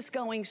keep this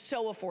going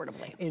so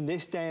affordably. In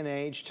this day and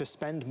age, to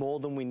spend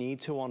more than we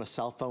need to on a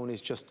cell phone is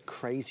just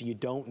crazy. You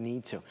don't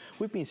need to.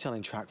 We've been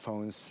selling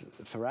TracFones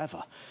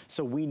forever,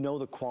 so we know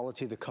the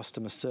quality, the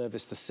customer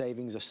service, the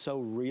savings are so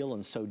real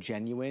and so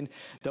genuine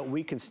that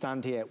we can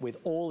stand here with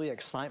all the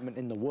excitement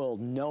in the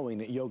world knowing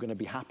that you're going to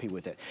be happy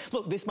with it.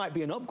 Look, this might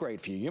be an upgrade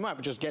for you. You might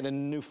just get a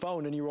new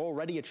phone and you're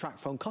already a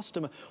TracFone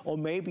customer, or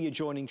maybe you're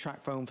joining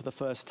TracFone for the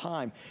first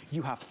time.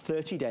 You have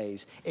 30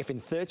 days. If in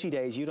 30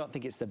 days you don't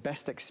think it's the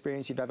best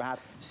experience you've ever had,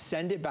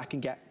 send it back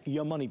and get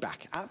your money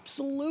back.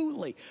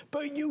 Absolutely.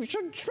 But you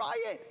should try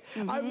it.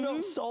 I've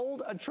not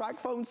sold a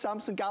TracFone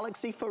Samsung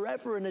Galaxy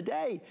forever and a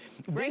day.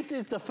 This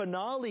is the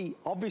finale,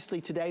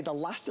 obviously today, the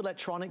last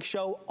electronic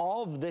show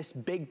of this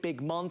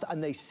big month,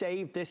 and they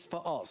saved this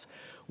for us.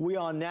 We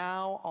are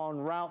now en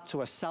route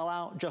to a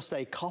sellout. Just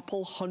a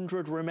couple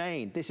hundred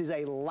remain. This is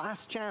a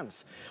last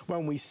chance.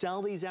 When we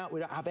sell these out, we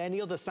don't have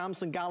any other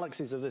Samsung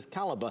Galaxies of this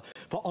caliber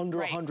for under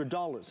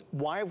 $100.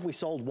 Why have we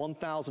sold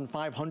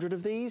 1,500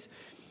 of these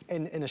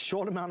in a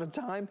short amount of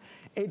time?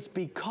 It's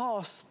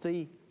because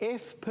the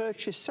if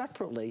purchased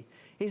separately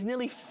is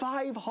nearly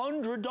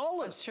 $500.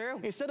 That's true.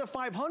 Instead of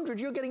 $500,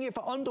 you're getting it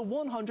for under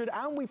 $100,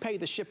 and we pay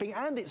the shipping,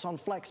 and it's on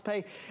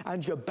FlexPay,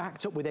 and you're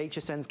backed up with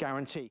HSN's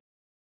guarantee.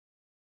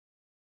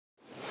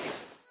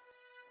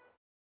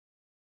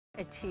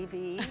 A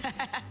TV,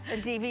 a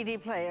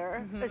DVD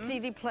player, a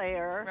CD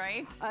player,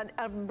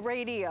 a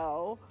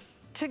radio,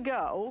 to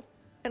go,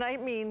 and I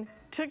mean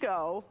to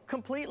go,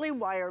 completely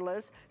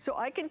wireless, so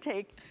I can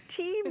take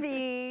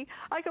TV,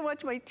 I can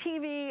watch my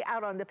TV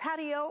out on the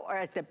patio or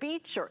at the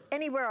beach or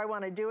anywhere I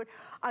want to do it.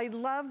 I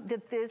love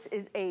that this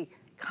is a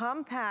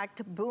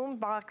compact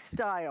boombox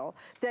style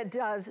that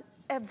does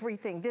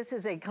everything. This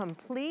is a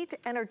complete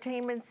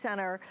entertainment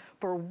center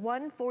for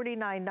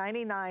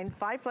 $149.99,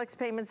 5 flex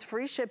payments,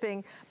 free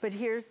shipping. But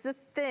here's the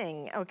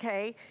thing,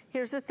 okay?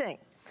 Here's the thing.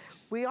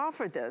 We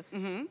offer this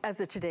as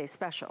a Today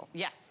Special.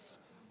 Yes.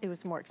 It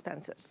was more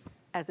expensive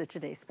as a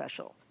Today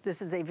Special.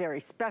 This is a very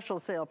special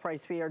sale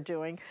price we are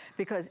doing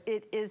because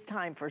it is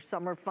time for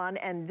summer fun,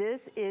 and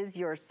this is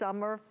your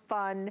summer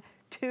fun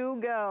to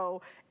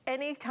go.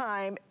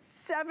 Anytime,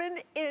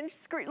 7-inch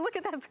screen. Look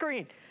at that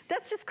screen.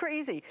 That's just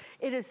crazy.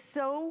 It is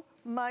so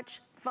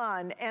much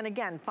fun. And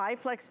again, 5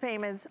 flex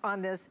payments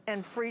on this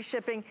and free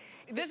shipping.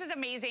 This is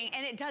amazing,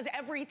 and it does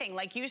everything.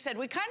 Like you said,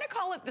 we kind of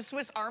call it the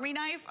Swiss Army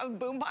knife of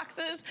boom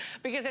boxes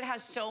because it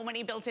has so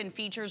many built-in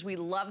features. We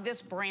love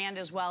this brand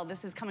as well.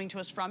 This is coming to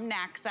us from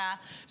NACSA.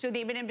 So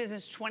they've been in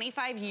business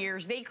 25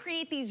 years. They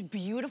create these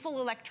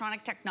beautiful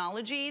electronic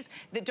technologies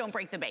that don't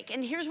break the bank.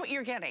 And here's what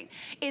you're getting.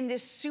 In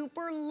this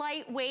super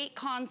lightweight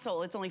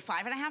console, it's only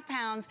 5.5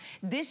 pounds.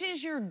 This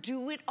is your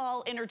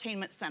do-it-all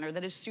entertainment center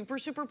that is super,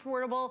 super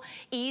portable,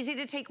 easy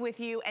to take with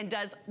you, and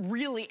does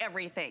really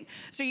everything.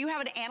 So you have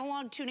an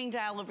analog tuning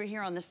dial over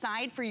here on the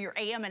side for your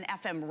AM and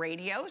FM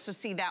radio. So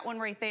see that one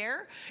right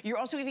there. You're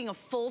also getting a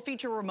full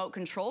feature remote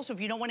control. So if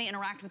you don't want to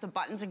interact with the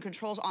buttons and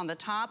controls on the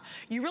top,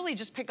 you really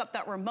just pick up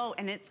that remote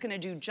and it's going to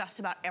do just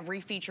about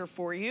every feature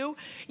for you.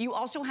 You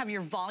also have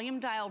your volume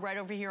dial right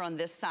over here on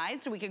this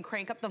side, so we can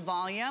crank up the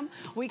volume.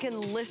 We can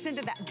listen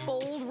to that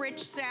bold,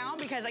 rich sound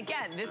because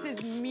again, this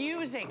is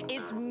music,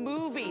 it's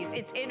movies,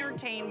 it's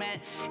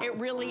entertainment. It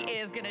really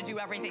is going to do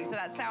everything. So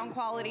that sound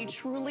quality,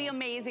 truly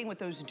amazing with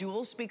those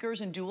dual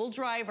speakers and dual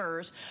drivers.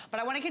 But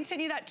I want to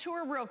continue that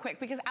tour real quick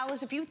because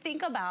Alice, if you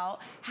think about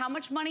how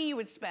much money you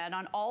would spend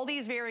on all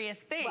these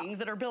various things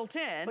that are built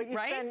in, what you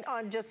spend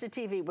on just a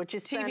TV, what you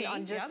spend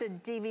on just a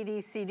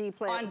DVD, CD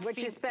player, what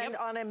you spend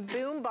on a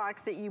boom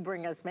box that you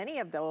bring us many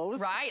of those.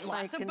 Right,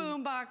 lots of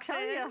boom boxes.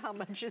 Tell you how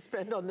much you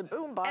spend on the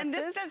boom boxes. And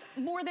this does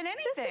more than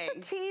anything.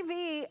 This is a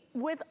TV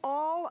with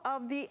all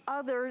of the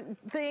other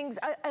things,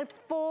 a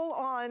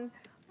full-on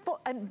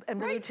and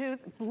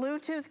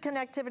Bluetooth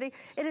connectivity.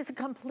 It is a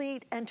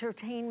complete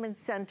entertainment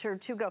center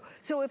to go.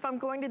 So if I'm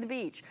going to the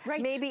beach,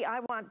 maybe I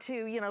want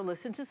to, you know,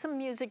 listen to some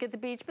music at the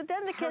beach, but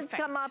then the kids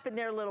come up and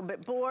they're a little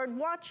bit bored.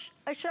 Watch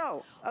a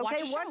show,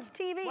 okay? Watch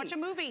TV. Watch a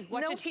movie.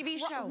 Watch a TV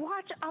show.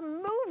 Watch a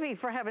movie,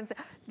 for heaven's sake.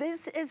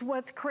 This is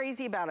what's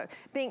crazy about it.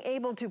 Being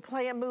able to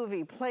play a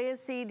movie, play a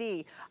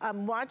CD,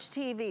 watch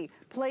TV,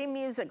 play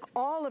music,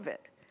 all of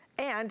it.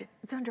 And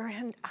it's under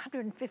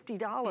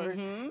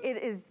 $150.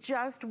 It is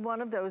just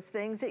one of those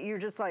things that you're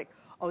just like,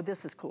 oh,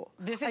 this is cool.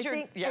 This is I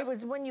think it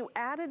was when you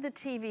added the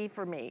TV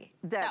for me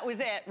that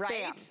was it,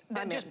 right? Bam,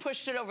 that just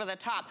pushed it over the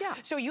top. Yeah.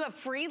 So you have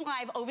free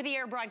live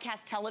over-the-air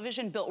broadcast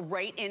television built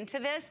right into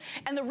this.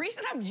 And the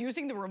reason I'm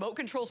using the remote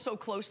control so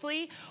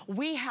closely,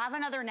 we have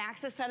another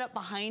NACSA setup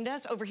behind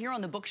us over here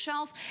on the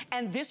bookshelf,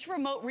 and this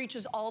remote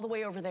reaches all the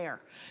way over there.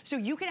 So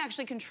you can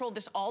actually control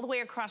this all the way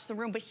across the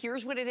room, but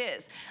here's what it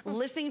is.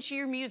 Listening to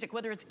your music,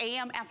 whether it's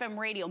AM, FM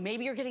radio,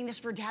 maybe you're getting this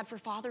for Dad for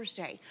Father's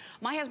Day.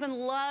 My husband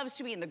loves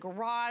to be in the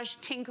garage,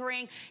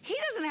 tinkering. He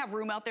doesn't have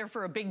room out there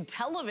for a big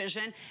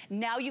television.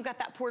 Now you've got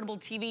that portable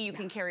TV you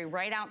can carry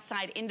right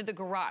outside into the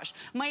garage.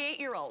 My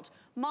 8-year-old,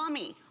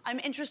 Mommy, I'm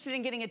interested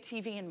in getting a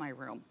TV in my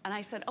room. And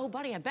I said, oh,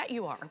 buddy, I bet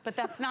you are, but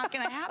that's not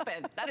gonna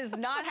happen. That is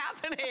not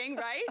happening,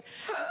 right?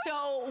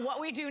 So what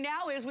we do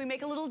now is we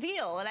make a little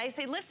deal. And I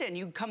say, listen,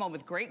 you come home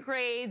with great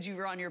grades,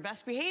 you're on your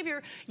best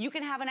behavior, you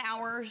can have an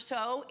hour or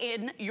so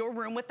in your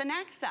room with the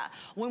NACSA.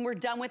 When we're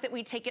done with it,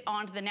 we take it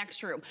on to the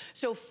next room.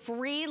 So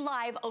free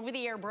live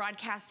over-the-air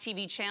broadcast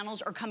TV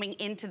channels are coming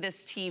into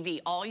this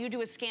TV. All you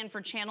do is scan for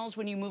channels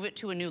when you move it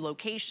to a new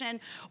location.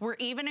 We're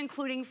even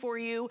including for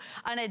you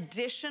an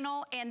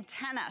additional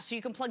antenna, so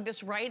you can plug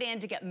this right in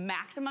to get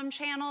maximum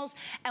channels.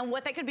 And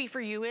what that could be for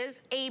you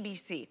is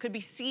ABC, could be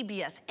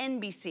CBS,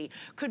 NBC,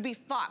 could be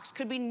Fox,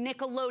 could be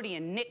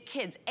Nickelodeon, Nick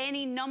Kids,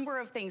 any number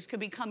of things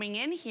could be coming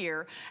in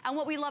here. And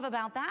what we love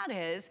about that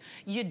is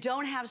you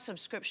don't have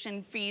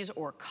subscription fees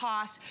or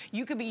costs.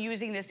 You could be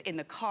using this in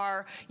the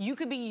car. You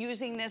could be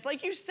using this,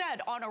 like you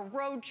said, on a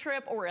road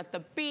trip or at the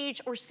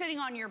beach or sitting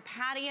on your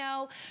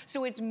patio.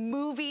 So it's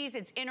movies,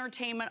 it's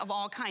entertainment of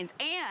all kinds.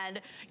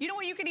 And you know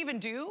what you can even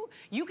do?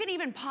 You can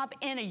even pop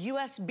in a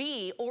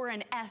USB or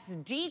an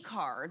SD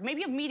card.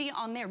 Maybe you have media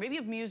on there, maybe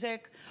you have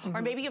music,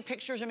 or maybe you have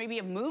pictures, or maybe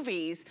you have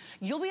movies.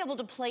 You'll be able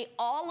to play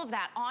all of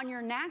that on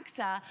your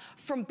NACSA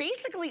from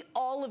basically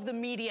all of the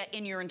media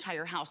in your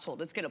entire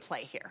household. It's gonna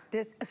play here.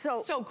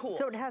 So cool.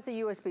 So it has a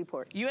USB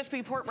port.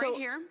 USB port right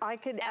here. I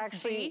could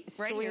actually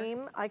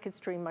stream, I could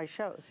stream my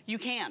shows. You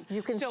can.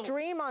 You can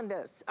stream on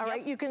this, all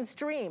right? You can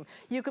stream.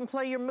 You can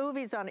play your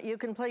movies on it. You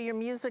can play your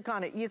music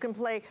on it. You can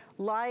play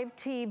live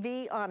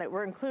TV on it.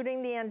 We're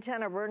including the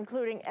antenna. We're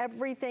including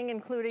everything,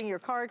 including your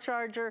car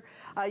charger,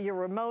 your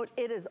remote.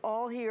 It is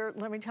all here.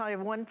 Let me tell you,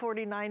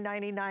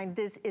 $149.99.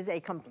 This is a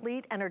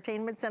complete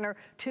entertainment center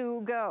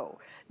to go.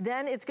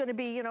 Then it's going to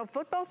be, you know,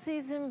 football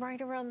season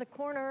right around the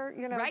corner,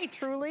 you know,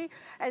 truly.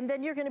 And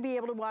then you're going to be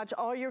able to watch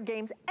all your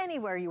games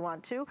anywhere you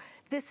want to.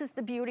 This is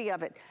the beauty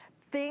of it.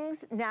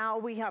 Things now,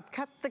 we have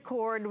cut the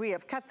cord, we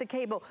have cut the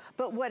cable,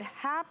 but what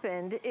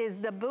happened is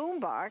the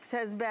boombox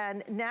has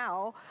been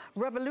now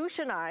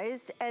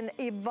revolutionized and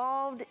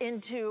evolved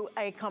into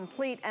a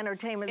complete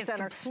entertainment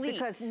center.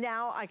 Because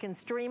now I can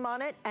stream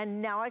on it,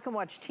 and now I can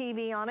watch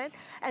TV on it,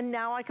 and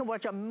now I can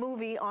watch a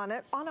movie on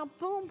it on a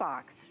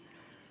boombox.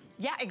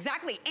 Yeah,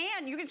 exactly.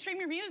 And you can stream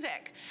your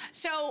music.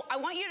 So I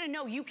want you to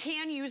know you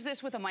can use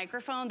this with a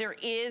microphone. There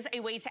is a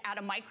way to add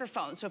a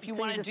microphone. So if you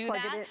want to do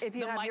that, if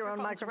you have your own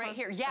microphone right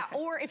here. Yeah,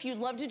 okay. Or if you'd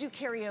love to do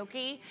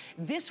karaoke,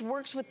 this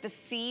works with the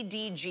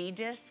CDG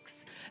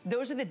discs.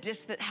 Those are the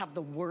discs that have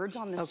the words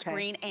on the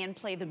screen and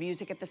play the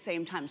music at the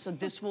same time. So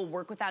this will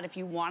work with that if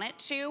you want it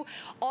to.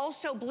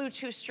 Also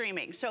Bluetooth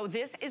streaming. So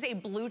this is a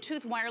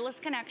Bluetooth wireless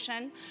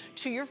connection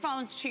to your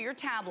phones, to your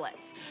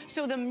tablets.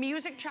 So the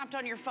music trapped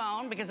on your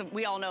phone, because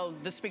we all know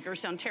the speakers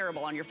sound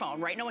terrible on your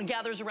phone, right? No one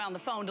gathers around the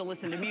phone to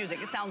listen to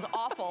music. It sounds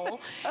awful.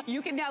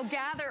 You can now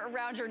gather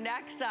around your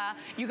Nexa.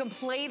 You can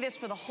play this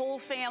for the whole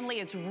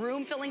family. It's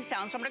room-filling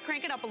sound. So I'm gonna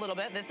crank it up a little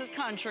bit. This is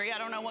country. I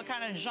don't know what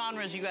kind of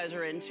genres you guys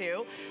are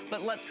into,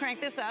 but let's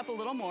crank this up a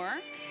little more.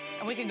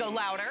 And we can go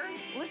louder.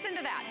 Listen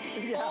to that.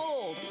 Yeah.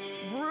 Bold,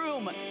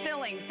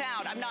 room-filling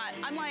sound.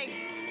 I'm like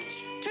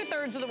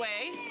 2/3 of the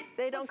way.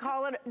 They don't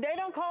call it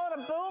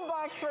a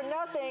boombox for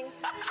nothing.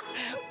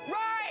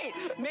 Right.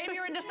 Maybe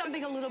you're into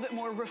something a little bit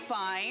more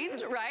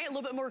refined, right? A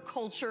little bit more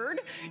cultured.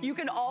 You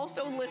can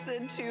also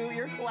listen to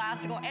your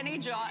classical,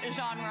 any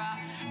genre,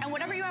 and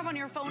whatever you have on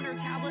your phone or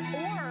tablet,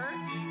 or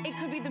it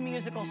could be the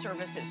musical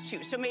services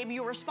too. So maybe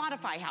you're a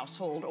Spotify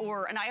household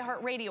or an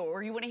iHeartRadio,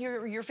 or you want to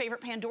hear your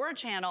favorite Pandora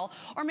channel,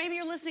 or maybe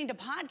you're listening to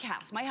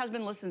podcasts. My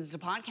husband listens to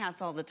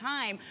podcasts all the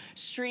time.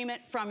 Stream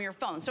it from your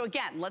phone. So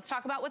again, let's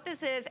talk about what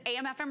this is.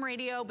 AM/FM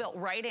radio built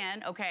right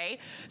in, okay?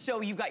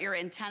 So you've got your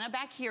antenna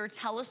back here,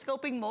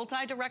 telescoping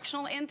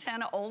multi-directional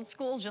antenna, old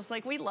school, just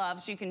like we love,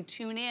 so you can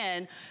tune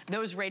in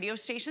those radio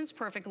stations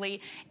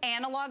perfectly.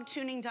 Analog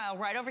tuning dial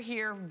right over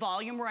here,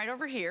 volume right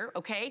over here,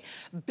 okay?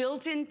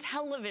 Built-in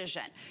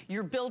television.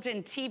 Your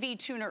built-in TV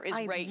tuner is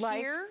right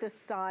here. I like the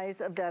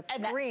size of that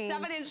screen.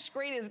 And that 7-inch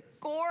screen is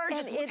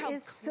gorgeous. And Look how it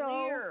is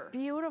clear. so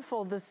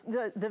beautiful.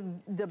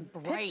 The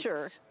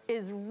picture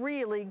is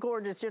really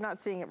gorgeous. You're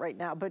not seeing it right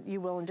now, but you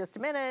will in just a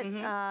minute.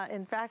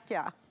 In fact,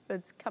 yeah,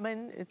 it's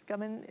coming, it's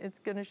coming. It's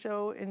gonna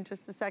show in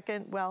just a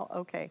second. Well,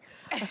 okay.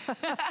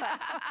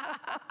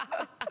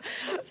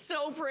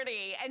 So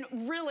pretty. And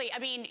really, I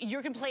mean,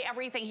 you can play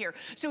everything here.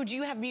 So do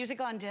you have music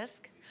on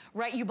disc?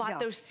 Right, you bought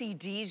those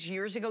CDs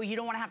years ago. You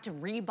don't want to have to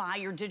re-buy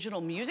your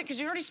digital music because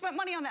you already spent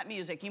money on that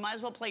music. You might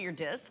as well play your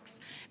discs.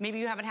 Maybe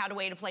you haven't had a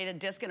way to play a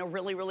disc in a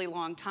really, really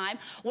long time.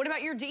 What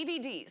about your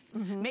DVDs?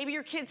 Maybe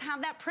your kids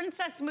have that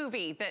princess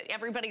movie that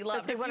everybody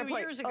loved a few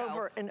years ago.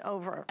 Over and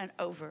over. And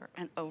over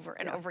and over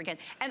and over again.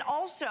 And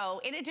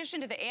also, in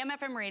addition to the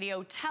AM/FM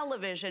radio,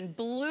 television,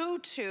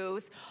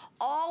 Bluetooth,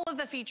 all of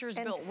the features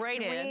built right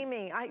in.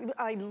 Streaming.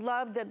 I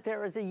love that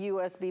there is a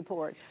USB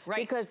port.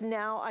 Right. Because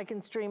now I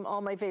can stream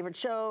all my favorite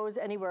shows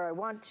anywhere I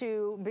want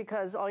to,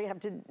 because all you have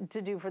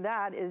to do for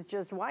that is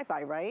just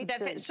Wi-Fi, right?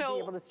 That's it. So, to be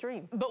able to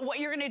stream. But what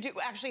you're going to do,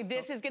 actually,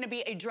 this is going to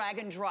be a drag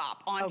and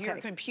drop onto your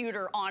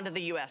computer onto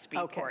the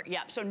USB port.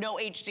 Yeah, so no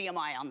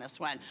HDMI on this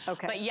one.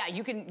 But yeah,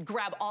 you can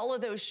grab all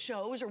of those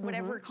shows or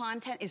whatever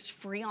content is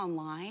free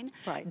online,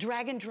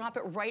 drag and drop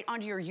it right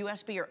onto your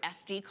USB or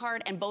SD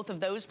card, and both of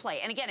those play.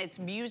 And again, it's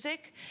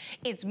music,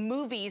 it's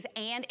movies,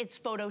 and it's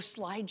photo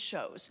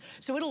slideshows.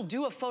 So it'll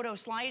do a photo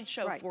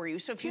slideshow for you.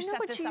 So if you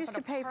set this up at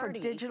a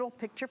party, digital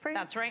picture frames?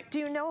 That's right. Do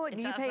you know what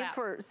you pay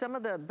for some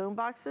of the boom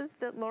boxes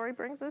that Lori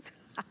brings us?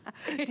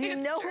 Do you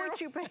know what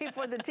you pay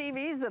for the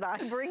TVs that I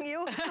bring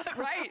you?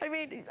 Right. I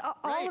mean,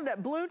 all of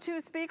that,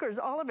 Bluetooth speakers,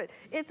 all of it.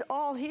 It's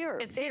all here.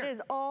 It's here. It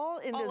is all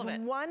in this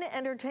one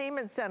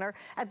entertainment center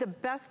at the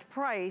best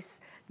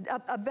price,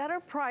 a better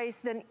price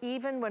than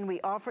even when we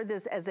offer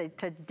this as a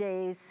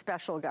today's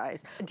special,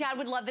 guys. Dad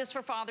would love this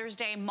for Father's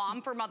Day,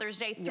 Mom for Mother's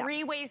Day,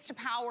 3 ways to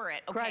power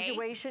it, okay?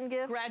 Graduation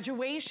gift.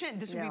 Graduation,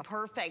 this would be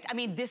perfect. I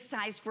mean, this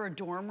size for a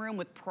dorm room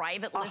with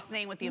private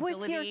listening, with the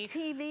ability. With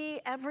your TV,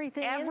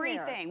 everything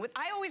Everything.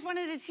 I always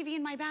wanted a TV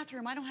in my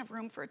bathroom. I don't have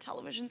room for a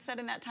television set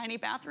in that tiny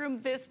bathroom.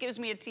 This gives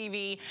me a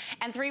TV,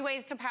 and 3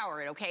 ways to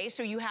power it, okay?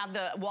 So you have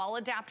the wall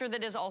adapter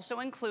that is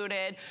also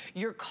included.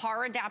 Your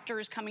car adapter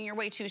is coming your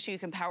way too, so you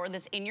can power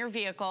this in your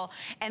vehicle,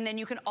 and then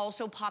you can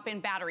also pop in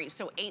batteries.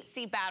 So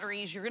 8C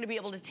batteries, you're gonna be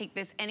able to take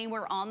this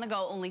anywhere on the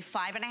go, only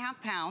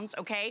 5.5 pounds,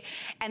 okay?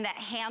 And that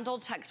handle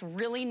tucks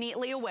really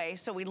neatly away,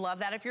 so we love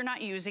that if you're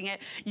not using it.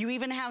 You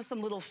even have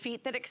some little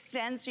feet that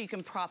extend so you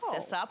can prop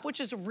this up, which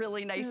is a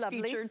really nice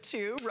feature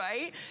too,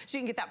 right? So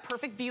you can get that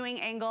perfect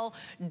viewing angle.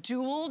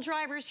 Dual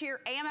drivers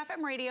here,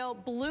 AM/FM radio,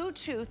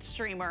 Bluetooth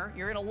streamer,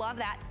 you're gonna love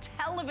that.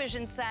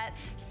 Television set,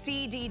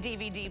 CD,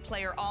 DVD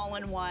player, all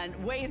in one.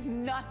 Weighs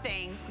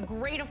nothing,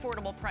 great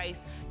affordable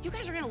price. You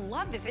guys are gonna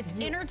love this. It's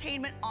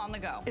entertainment on the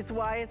go. It's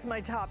why it's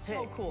my top pick.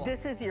 So cool.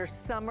 This is your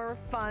summer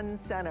fun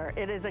center.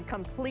 It is a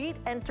complete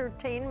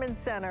entertainment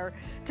center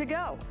to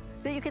go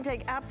that you can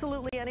take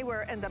absolutely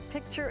anywhere, and the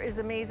picture is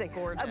amazing. It's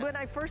gorgeous. When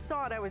I first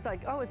saw it, I was like,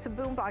 oh, it's a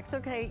boombox.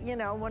 Okay, you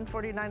know,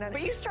 $149.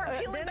 But you start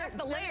peeling back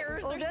the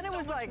layers, there's then it so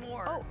was much like,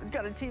 more. oh, it's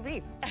got a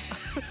TV.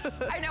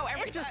 I know,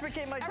 every it just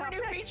became my top new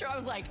pick. feature, I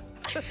was like,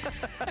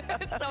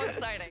 it's so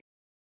exciting.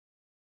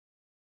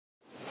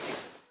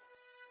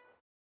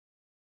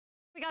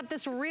 We got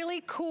this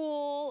really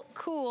cool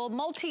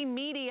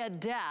multimedia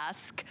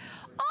desk.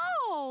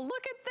 Oh,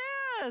 look at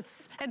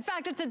Yes. In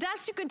fact, it's a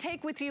desk you can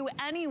take with you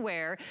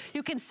anywhere.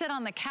 You can sit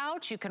on the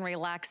couch, you can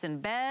relax in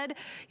bed,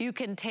 you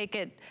can take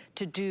it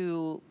to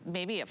do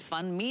maybe a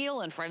fun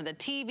meal in front of the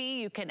TV,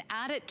 you can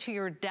add it to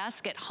your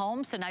desk at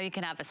home, so now you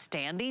can have a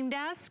standing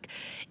desk.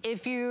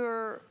 If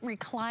you're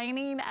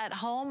reclining at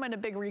home in a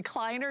big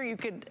recliner, you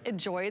could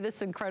enjoy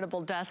this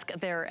incredible desk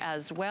there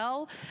as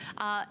well.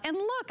 And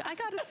look, I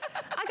got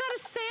a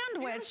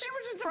sandwich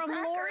from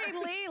Lori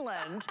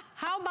Leland.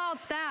 How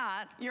about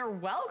that? You're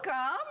welcome.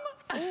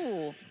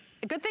 Ooh.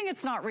 Good thing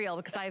it's not real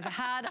because I've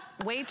had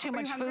way too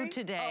much food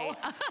today.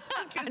 Oh.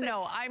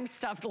 No, I'm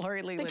stuffed,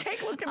 Lori Leland. The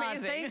cake looked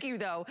amazing. Thank you,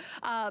 though.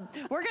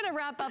 We're going to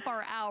wrap up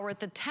our hour with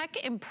the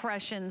Tech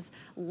Impressions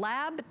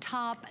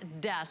Laptop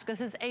Desk. This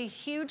is a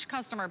huge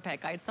customer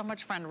pick. I had so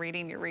much fun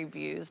reading your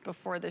reviews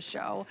before the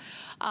show.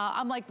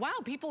 I'm like, wow,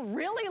 people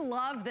really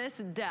love this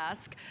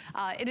desk.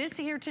 It is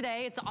here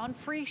today. It's on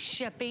free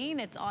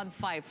shipping. It's on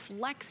 5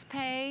 flex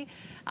pay.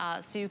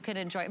 So you can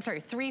enjoy, I'm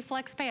sorry, 3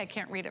 flex pay. I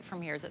can't read it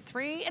from here. Is it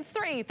 3? It's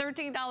 3.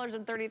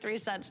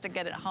 $13.33 to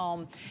get it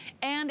home.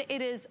 And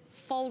it is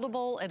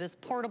foldable, it is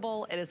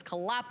portable, it is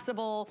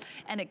collapsible,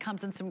 and it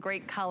comes in some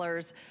great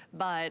colors.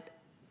 But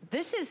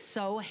this is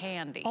so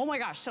handy. Oh my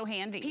gosh, so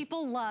handy.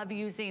 People love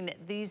using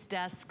these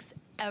desks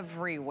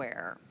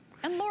everywhere.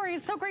 And Lori,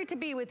 it's so great to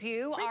be with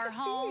you, Great our to see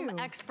home you.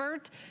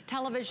 expert,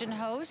 television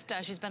host.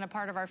 She's been a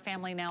part of our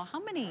family now.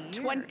 How many years?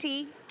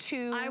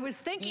 22 I was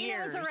thinking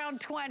years. it was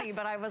around 20,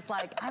 but I was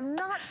like, I'm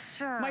not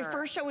sure. My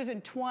first show was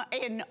in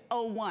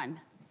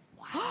 01.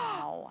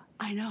 Wow.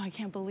 I know, I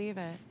can't believe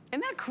it.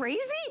 Isn't that crazy?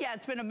 Yeah,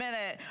 it's been a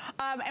minute.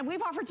 And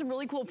we've offered some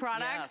really cool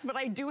products, Yes. but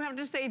I do have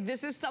to say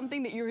this is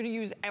something that you're gonna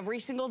use every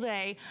single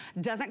day.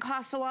 Doesn't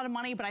cost a lot of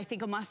money, but I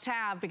think a must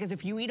have, because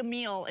if you eat a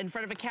meal in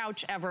front of a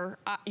couch ever,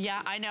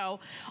 yeah, I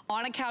know,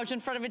 on a couch in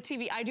front of a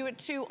TV, I do it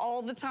too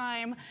all the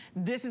time.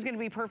 This is gonna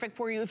be perfect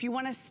for you. If you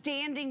want a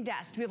standing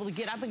desk to be able to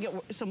get up and get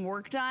some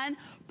work done,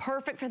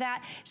 perfect for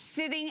that.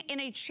 Sitting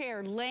in a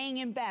chair, laying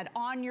in bed,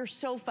 on your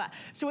sofa.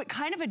 So it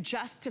kind of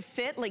adjusts to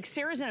fit. Like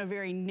Sarah's in a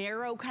very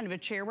narrow kind of a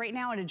chair right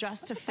now. It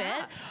adjusts to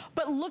fit.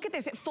 But look at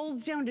this, it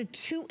folds down to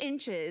 2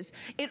 inches.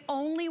 It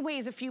only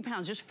weighs a few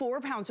pounds, just 4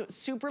 pounds. So it's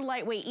super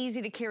lightweight,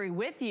 easy to carry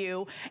with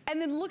you.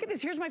 And then look at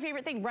this, here's my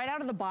favorite thing, right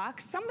out of the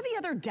box. Some of the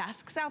other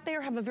desks out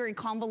there have a very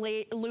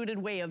convoluted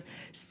way of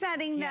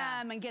setting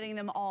them and getting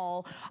them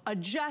all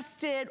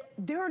adjusted.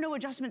 There are no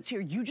adjustments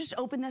here. You just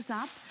open this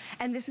up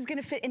and this is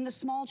gonna fit in the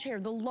small chair,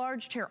 the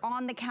large chair,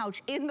 on the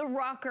couch, in the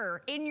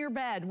rocker, in your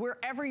bed,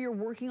 wherever you're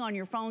working on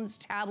your phones,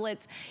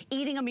 tablets,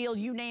 eating a meal,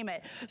 you name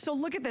it. So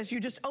look at this, you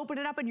just open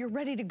it up and you're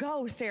ready to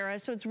go, Sarah.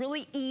 So it's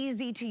really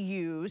easy to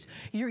use.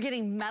 You're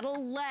getting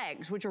metal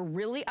legs, which are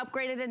really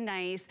upgraded and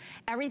nice.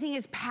 Everything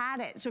is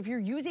padded. So if you're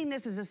using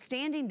this as a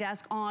standing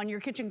desk on your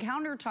kitchen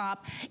countertop,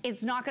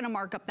 it's not gonna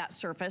mark up that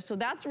surface. So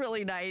that's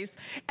really nice.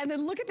 And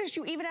then look at this,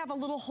 you even have a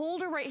little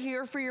holder right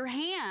here for your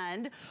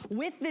hand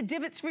with the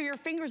divots for your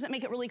fingers that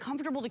make it really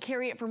comfortable to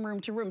carry it from room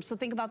to room. So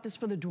think about this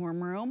for the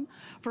dorm room,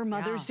 for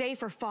Mother's Day,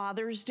 for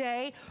Father's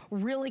Day.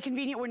 Really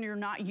convenient when you're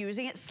not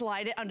using it.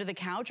 Slide it under the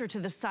couch or to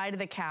the side of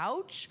the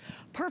couch.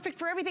 Perfect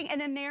for everything.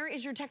 And then there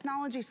is your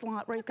technology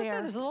slot right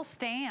there. There's a little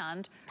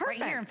stand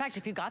right here. In fact,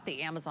 if you got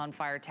the Amazon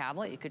Fire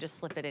tablet, you could just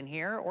slip it in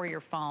here, or your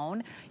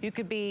phone. You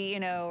could be, you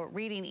know,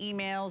 reading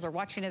emails or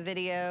watching a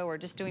video or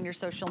just doing your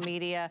social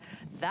media.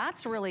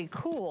 That's really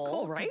cool.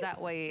 Cool, right? Because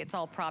that way it's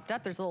all propped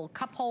up. There's a little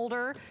cup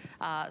holder,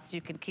 so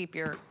you can keep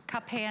your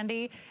cup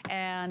handy,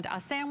 and a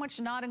sandwich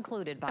not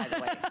included, by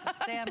the way. The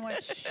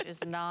sandwich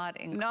is not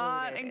included.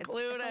 Not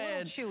included.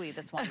 It's a little chewy,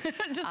 this one.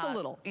 Just a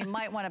little. You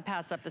might want to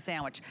pass up the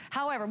sandwich.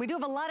 However, we do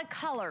have a lot of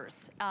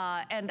colors,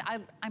 and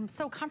I'm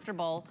so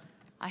comfortable.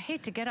 I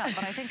hate to get up,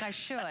 but I think I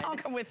should. I'll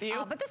come with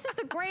you. But this is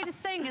the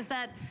greatest thing, is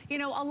that, you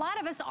know, a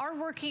lot of us are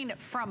working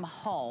from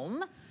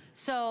home.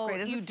 So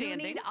you do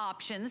need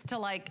options to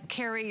like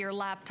carry your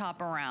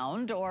laptop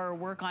around or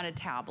work on a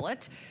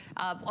tablet.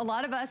 A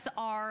lot of us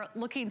are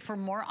looking for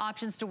more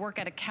options to work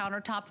at a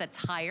countertop that's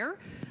higher.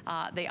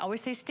 They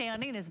always say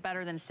standing is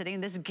better than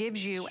sitting. This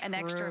gives you an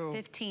extra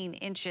 15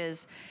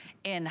 inches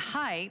in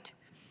height.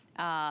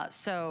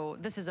 So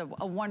this is a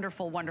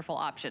wonderful, wonderful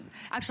option.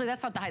 Actually,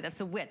 that's not the height, that's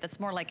the width. That's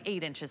more like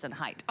 8 inches in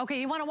height.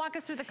 Okay, you wanna walk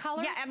us through the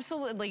colors? Yeah,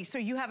 absolutely. So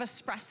you have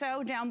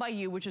espresso down by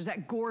you, which is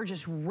that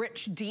gorgeous,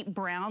 rich, deep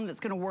brown that's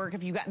gonna work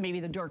if you got maybe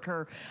the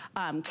darker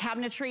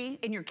cabinetry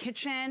in your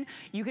kitchen.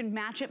 You can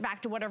match it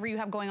back to whatever you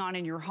have going on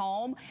in your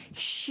home.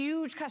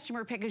 Huge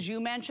customer pick, as you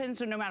mentioned,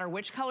 so no matter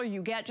which color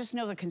you get, just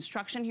know the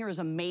construction here is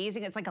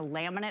amazing. It's like a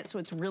laminate, so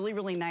it's really,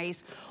 really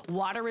nice,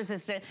 water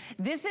resistant.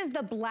 This is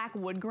the black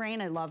wood grain,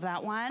 I love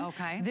that one.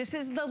 Okay. This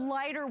is the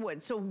lighter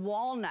wood, so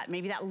walnut.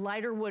 Maybe that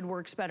lighter wood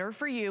works better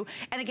for you.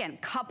 And again,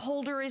 cup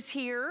holder is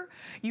here.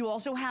 You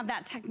also have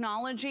that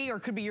technology, or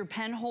could be your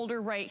pen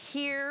holder right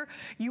here.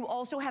 You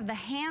also have the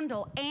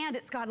handle, and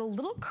it's got a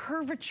little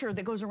curvature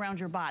that goes around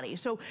your body.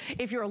 So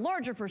if you're a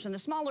larger person, a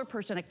smaller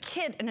person, a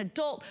kid, an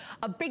adult,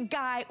 a big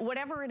guy,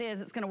 whatever it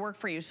is, it's gonna work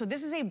for you. So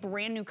this is a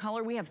brand new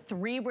color. We have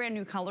 3 brand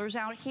new colors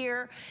out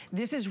here.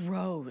 This is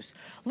rose.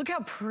 Look how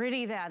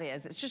pretty that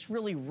is. It's just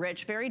really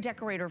rich, very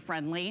decorator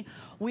friendly.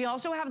 We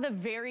also have the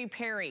Very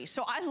Perry.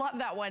 So I love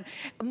that one.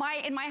 In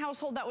my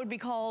household, that would be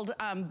called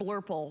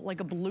blurple, like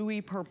a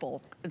bluey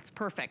purple. It's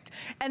perfect.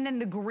 And then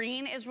the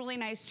green is really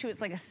nice too.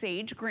 It's like a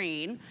sage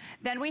green.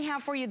 Then we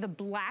have for you the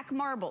black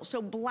marble.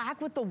 So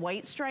black with the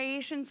white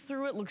striations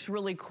through it looks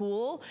really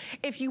cool.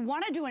 If you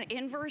want to do an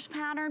inverse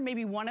pattern,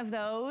 maybe one of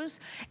those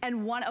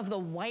and one of the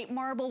white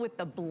marble with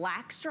the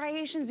black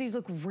striations, these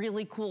look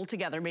really cool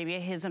together. Maybe a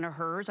his and a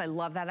hers. I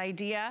love that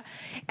idea.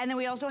 And then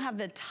we also have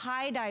the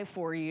tie-dye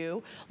for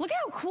you. Look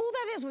how cool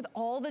that is with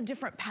all the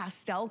different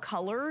pastel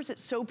colors.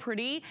 It's so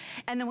pretty.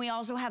 And then we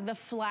also have the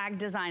flag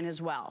design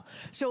as well.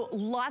 So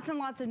lots and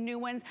lots of new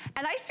ones.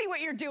 And I see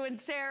what you're doing,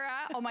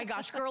 Sarah. Oh my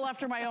gosh, girl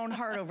after my own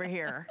heart over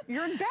here.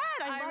 You're in bed,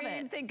 I love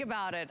it. Think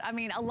about it. I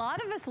mean, a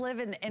lot of us live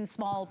in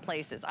small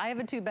places. I have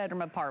a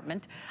 2-bedroom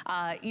apartment.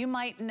 You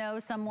might know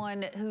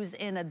someone who's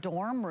in a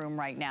dorm room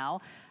right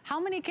now. How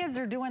many kids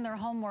are doing their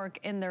homework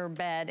in their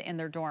bed in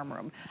their dorm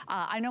room?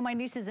 I know my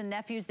nieces and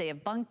nephews, they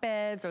have bunk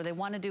beds or they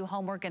want to do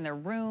homework in their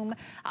room.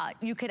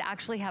 You could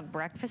actually have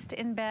breakfast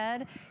in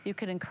bed. You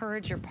could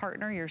encourage your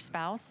partner, your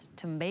spouse,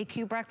 to make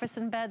you breakfast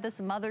in bed this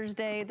Mother's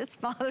Day, this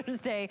Father's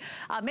Day.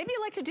 Maybe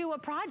you like to do a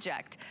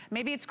project.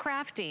 Maybe it's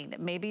crafting.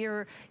 Maybe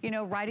you're,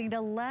 writing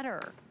a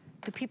letter.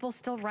 Do people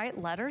still write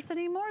letters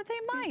anymore? They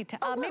might.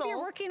 Maybe you're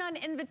working on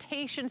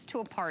invitations to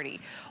a party,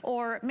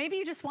 or maybe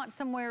you just want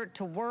somewhere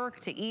to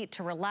work, to eat,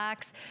 to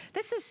relax.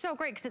 This is so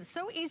great because it's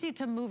so easy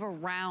to move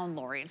around,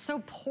 Lori. It's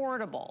so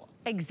portable.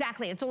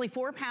 Exactly. It's only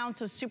 4 pounds,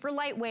 so super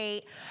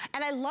lightweight.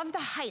 And I love the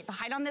height. The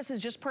height on this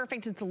is just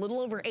perfect. It's a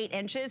little over 8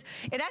 inches.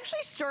 It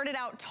actually started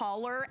out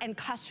taller, and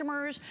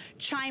customers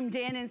chimed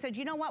in and said,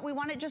 you know what, we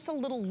want it just a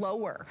little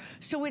lower.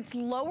 So it's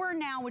lower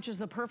now, which is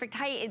the perfect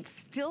height. It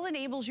still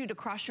enables you to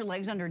cross your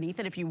legs underneath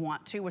it if you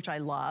want to, which I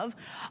love.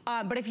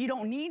 But if you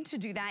don't need to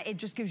do that, it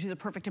just gives you the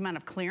perfect amount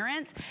of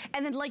clearance.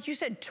 And then, like you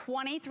said,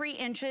 23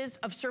 inches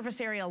of surface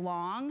area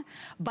long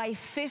by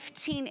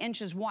 15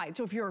 inches wide.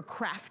 So if you're a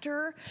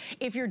crafter,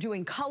 if you're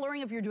doing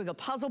coloring, if you're doing a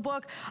puzzle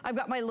book, I've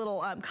got my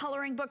little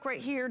coloring book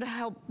right here to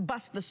help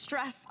bust the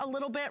stress a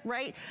little bit,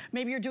 right?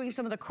 Maybe you're doing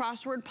some of the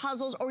crossword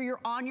puzzles, or you're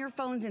on your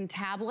phones and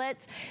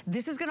tablets.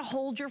 This is gonna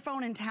hold your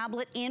phone and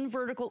tablet in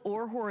vertical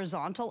or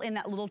horizontal in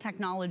that little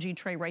technology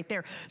tray right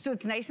there. So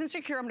it's nice and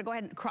secure. I'm gonna go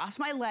ahead and cross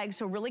my legs,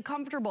 so really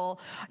comfortable.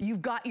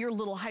 You've got your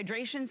little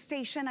hydration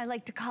station, I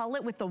like to call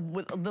it, with the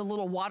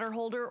little water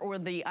holder or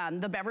the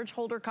beverage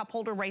holder, cup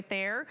holder right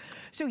there.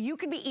 So you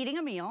could be eating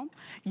a meal.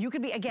 You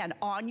could be, again,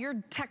 on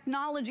your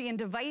technology and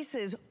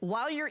devices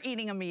while you're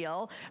eating a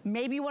meal.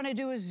 Maybe you want to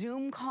do a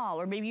Zoom call,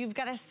 or maybe you've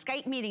got a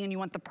Skype meeting and you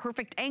want the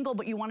perfect angle,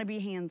 but you want to be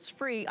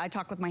hands-free. I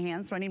talk with my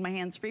hands, so I need my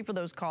hands-free for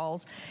those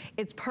calls.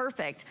 It's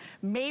perfect.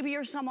 Maybe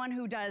you're someone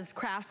who does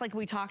crafts like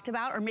we talked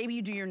about, or maybe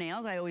you do your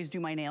nails. I always do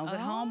my nails at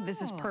home.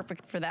 This is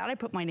perfect for that. I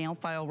put my nail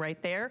file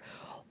right there.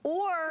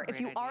 Or if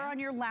you are on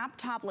your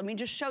laptop, let me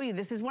just show you.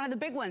 This is one of the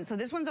big ones. So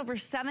this one's over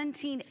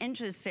 17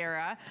 inches,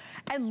 Sarah.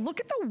 And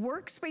look at the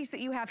workspace that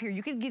you have here.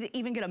 You could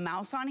even get a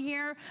mouse on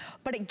here,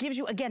 but it gives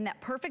you, again,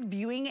 that perfect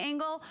viewing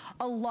angle.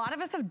 A lot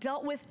of us have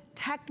dealt with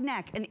tech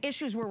neck and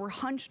issues where we're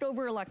hunched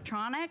over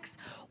electronics.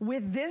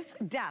 With this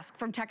desk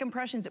from Tech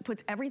Impressions, it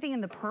puts everything in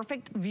the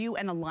perfect view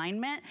and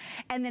alignment.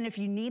 And then if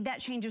you need that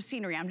change of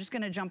scenery, I'm just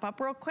gonna jump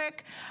up real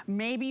quick.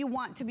 Maybe you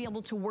want to be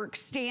able to work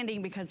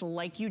standing because,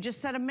 like you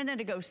just said a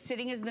minute ago,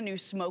 sitting is the new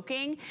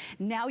smoking.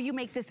 Now you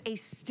make this a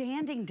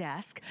standing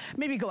desk.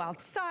 Maybe go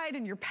outside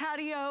in your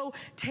patio,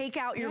 take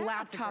out your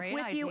laptop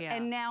with you,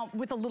 and now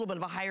with a little bit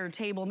of a higher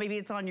table, maybe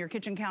it's on your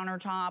kitchen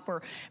countertop,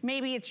 or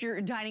maybe it's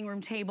your dining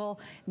room table.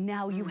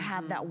 Now you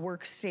have that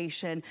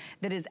workstation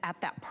that is at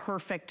that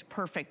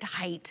perfect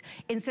height.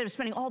 Instead of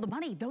spending all the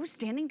money, those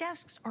standing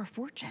desks are a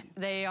fortune.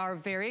 They are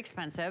very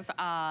expensive.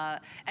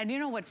 And you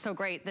know what's so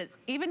great? That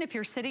even if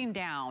you're sitting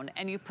down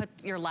and you put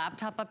your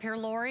laptop up here,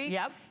 Lori,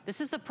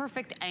 this is the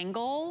perfect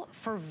angle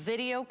for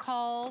video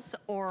calls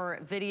or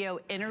video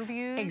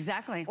interviews.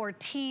 Exactly. Or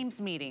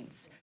Teams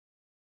meetings.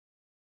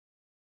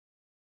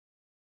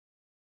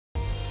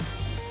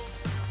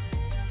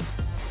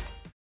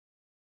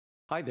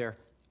 Hi there,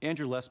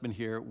 Andrew Lessman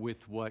here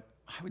with what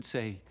I would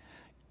say,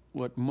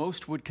 what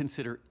most would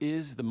consider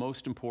is the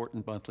most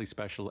important monthly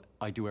special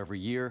I do every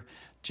year.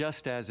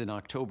 Just as in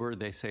October,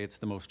 they say it's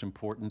the most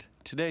important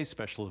today's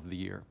special of the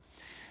year.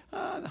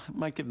 I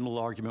might get in a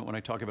little argument when I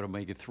talk about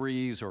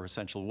omega-3s or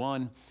Essential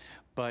 1,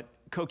 but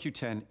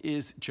CoQ10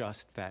 is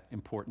just that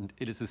important.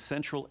 It is the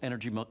central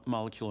energy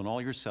molecule in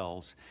all your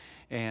cells.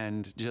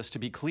 And just to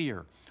be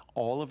clear,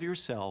 all of your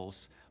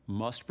cells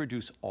must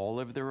produce all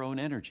of their own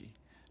energy.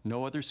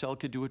 No other cell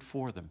could do it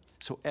for them.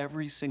 So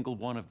every single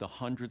one of the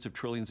hundreds of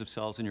trillions of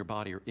cells in your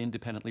body are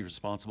independently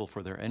responsible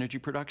for their energy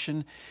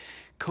production.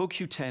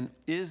 CoQ10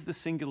 is the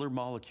singular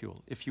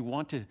molecule. If you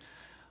want to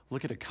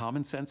look at a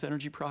common sense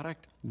energy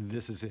product,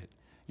 this is it.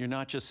 You're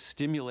not just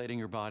stimulating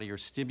your body or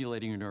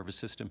stimulating your nervous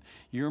system.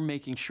 You're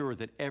making sure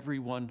that every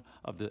one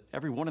of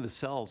the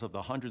cells of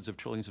the hundreds of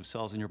trillions of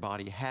cells in your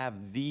body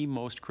have the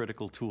most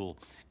critical tool,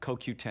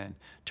 CoQ10,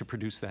 to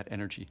produce that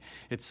energy.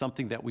 It's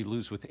something that we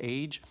lose with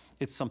age.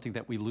 It's something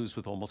that we lose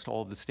with almost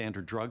all of the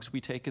standard drugs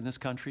we take in this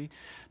country.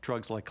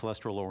 Drugs like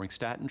cholesterol-lowering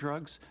statin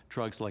drugs,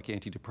 drugs like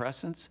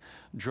antidepressants,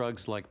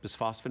 drugs like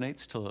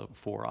bisphosphonates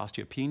for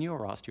osteopenia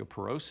or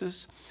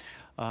osteoporosis.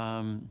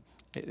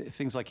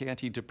 Things like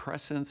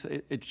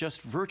antidepressants,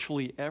 just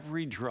virtually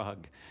every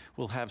drug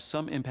will have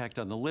some impact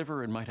on the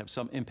liver and might have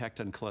some impact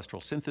on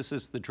cholesterol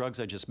synthesis. The drugs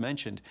I just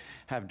mentioned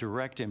have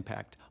direct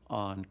impact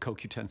on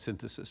CoQ10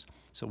 synthesis.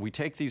 So we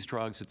take these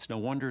drugs. It's no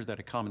wonder that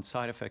a common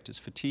side effect is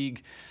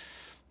fatigue.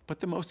 But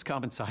the most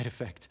common side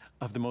effect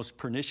of the most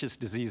pernicious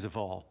disease of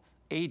all,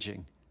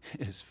 aging,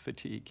 is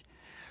fatigue.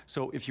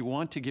 So if you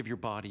want to give your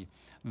body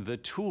the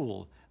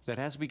tool that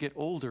as we get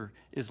older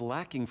is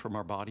lacking from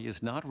our body,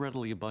 is not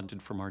readily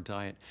abundant from our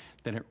diet,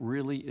 then it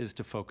really is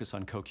to focus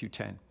on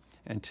CoQ10.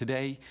 And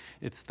today,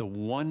 it's the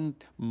 1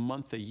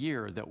 month a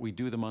year that we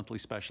do the monthly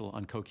special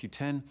on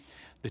CoQ10.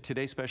 The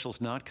Today special is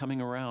not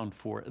coming around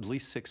for at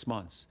least 6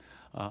 months,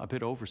 a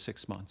bit over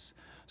 6 months.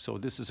 So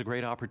this is a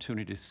great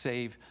opportunity to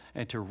save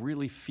and to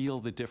really feel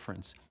the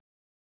difference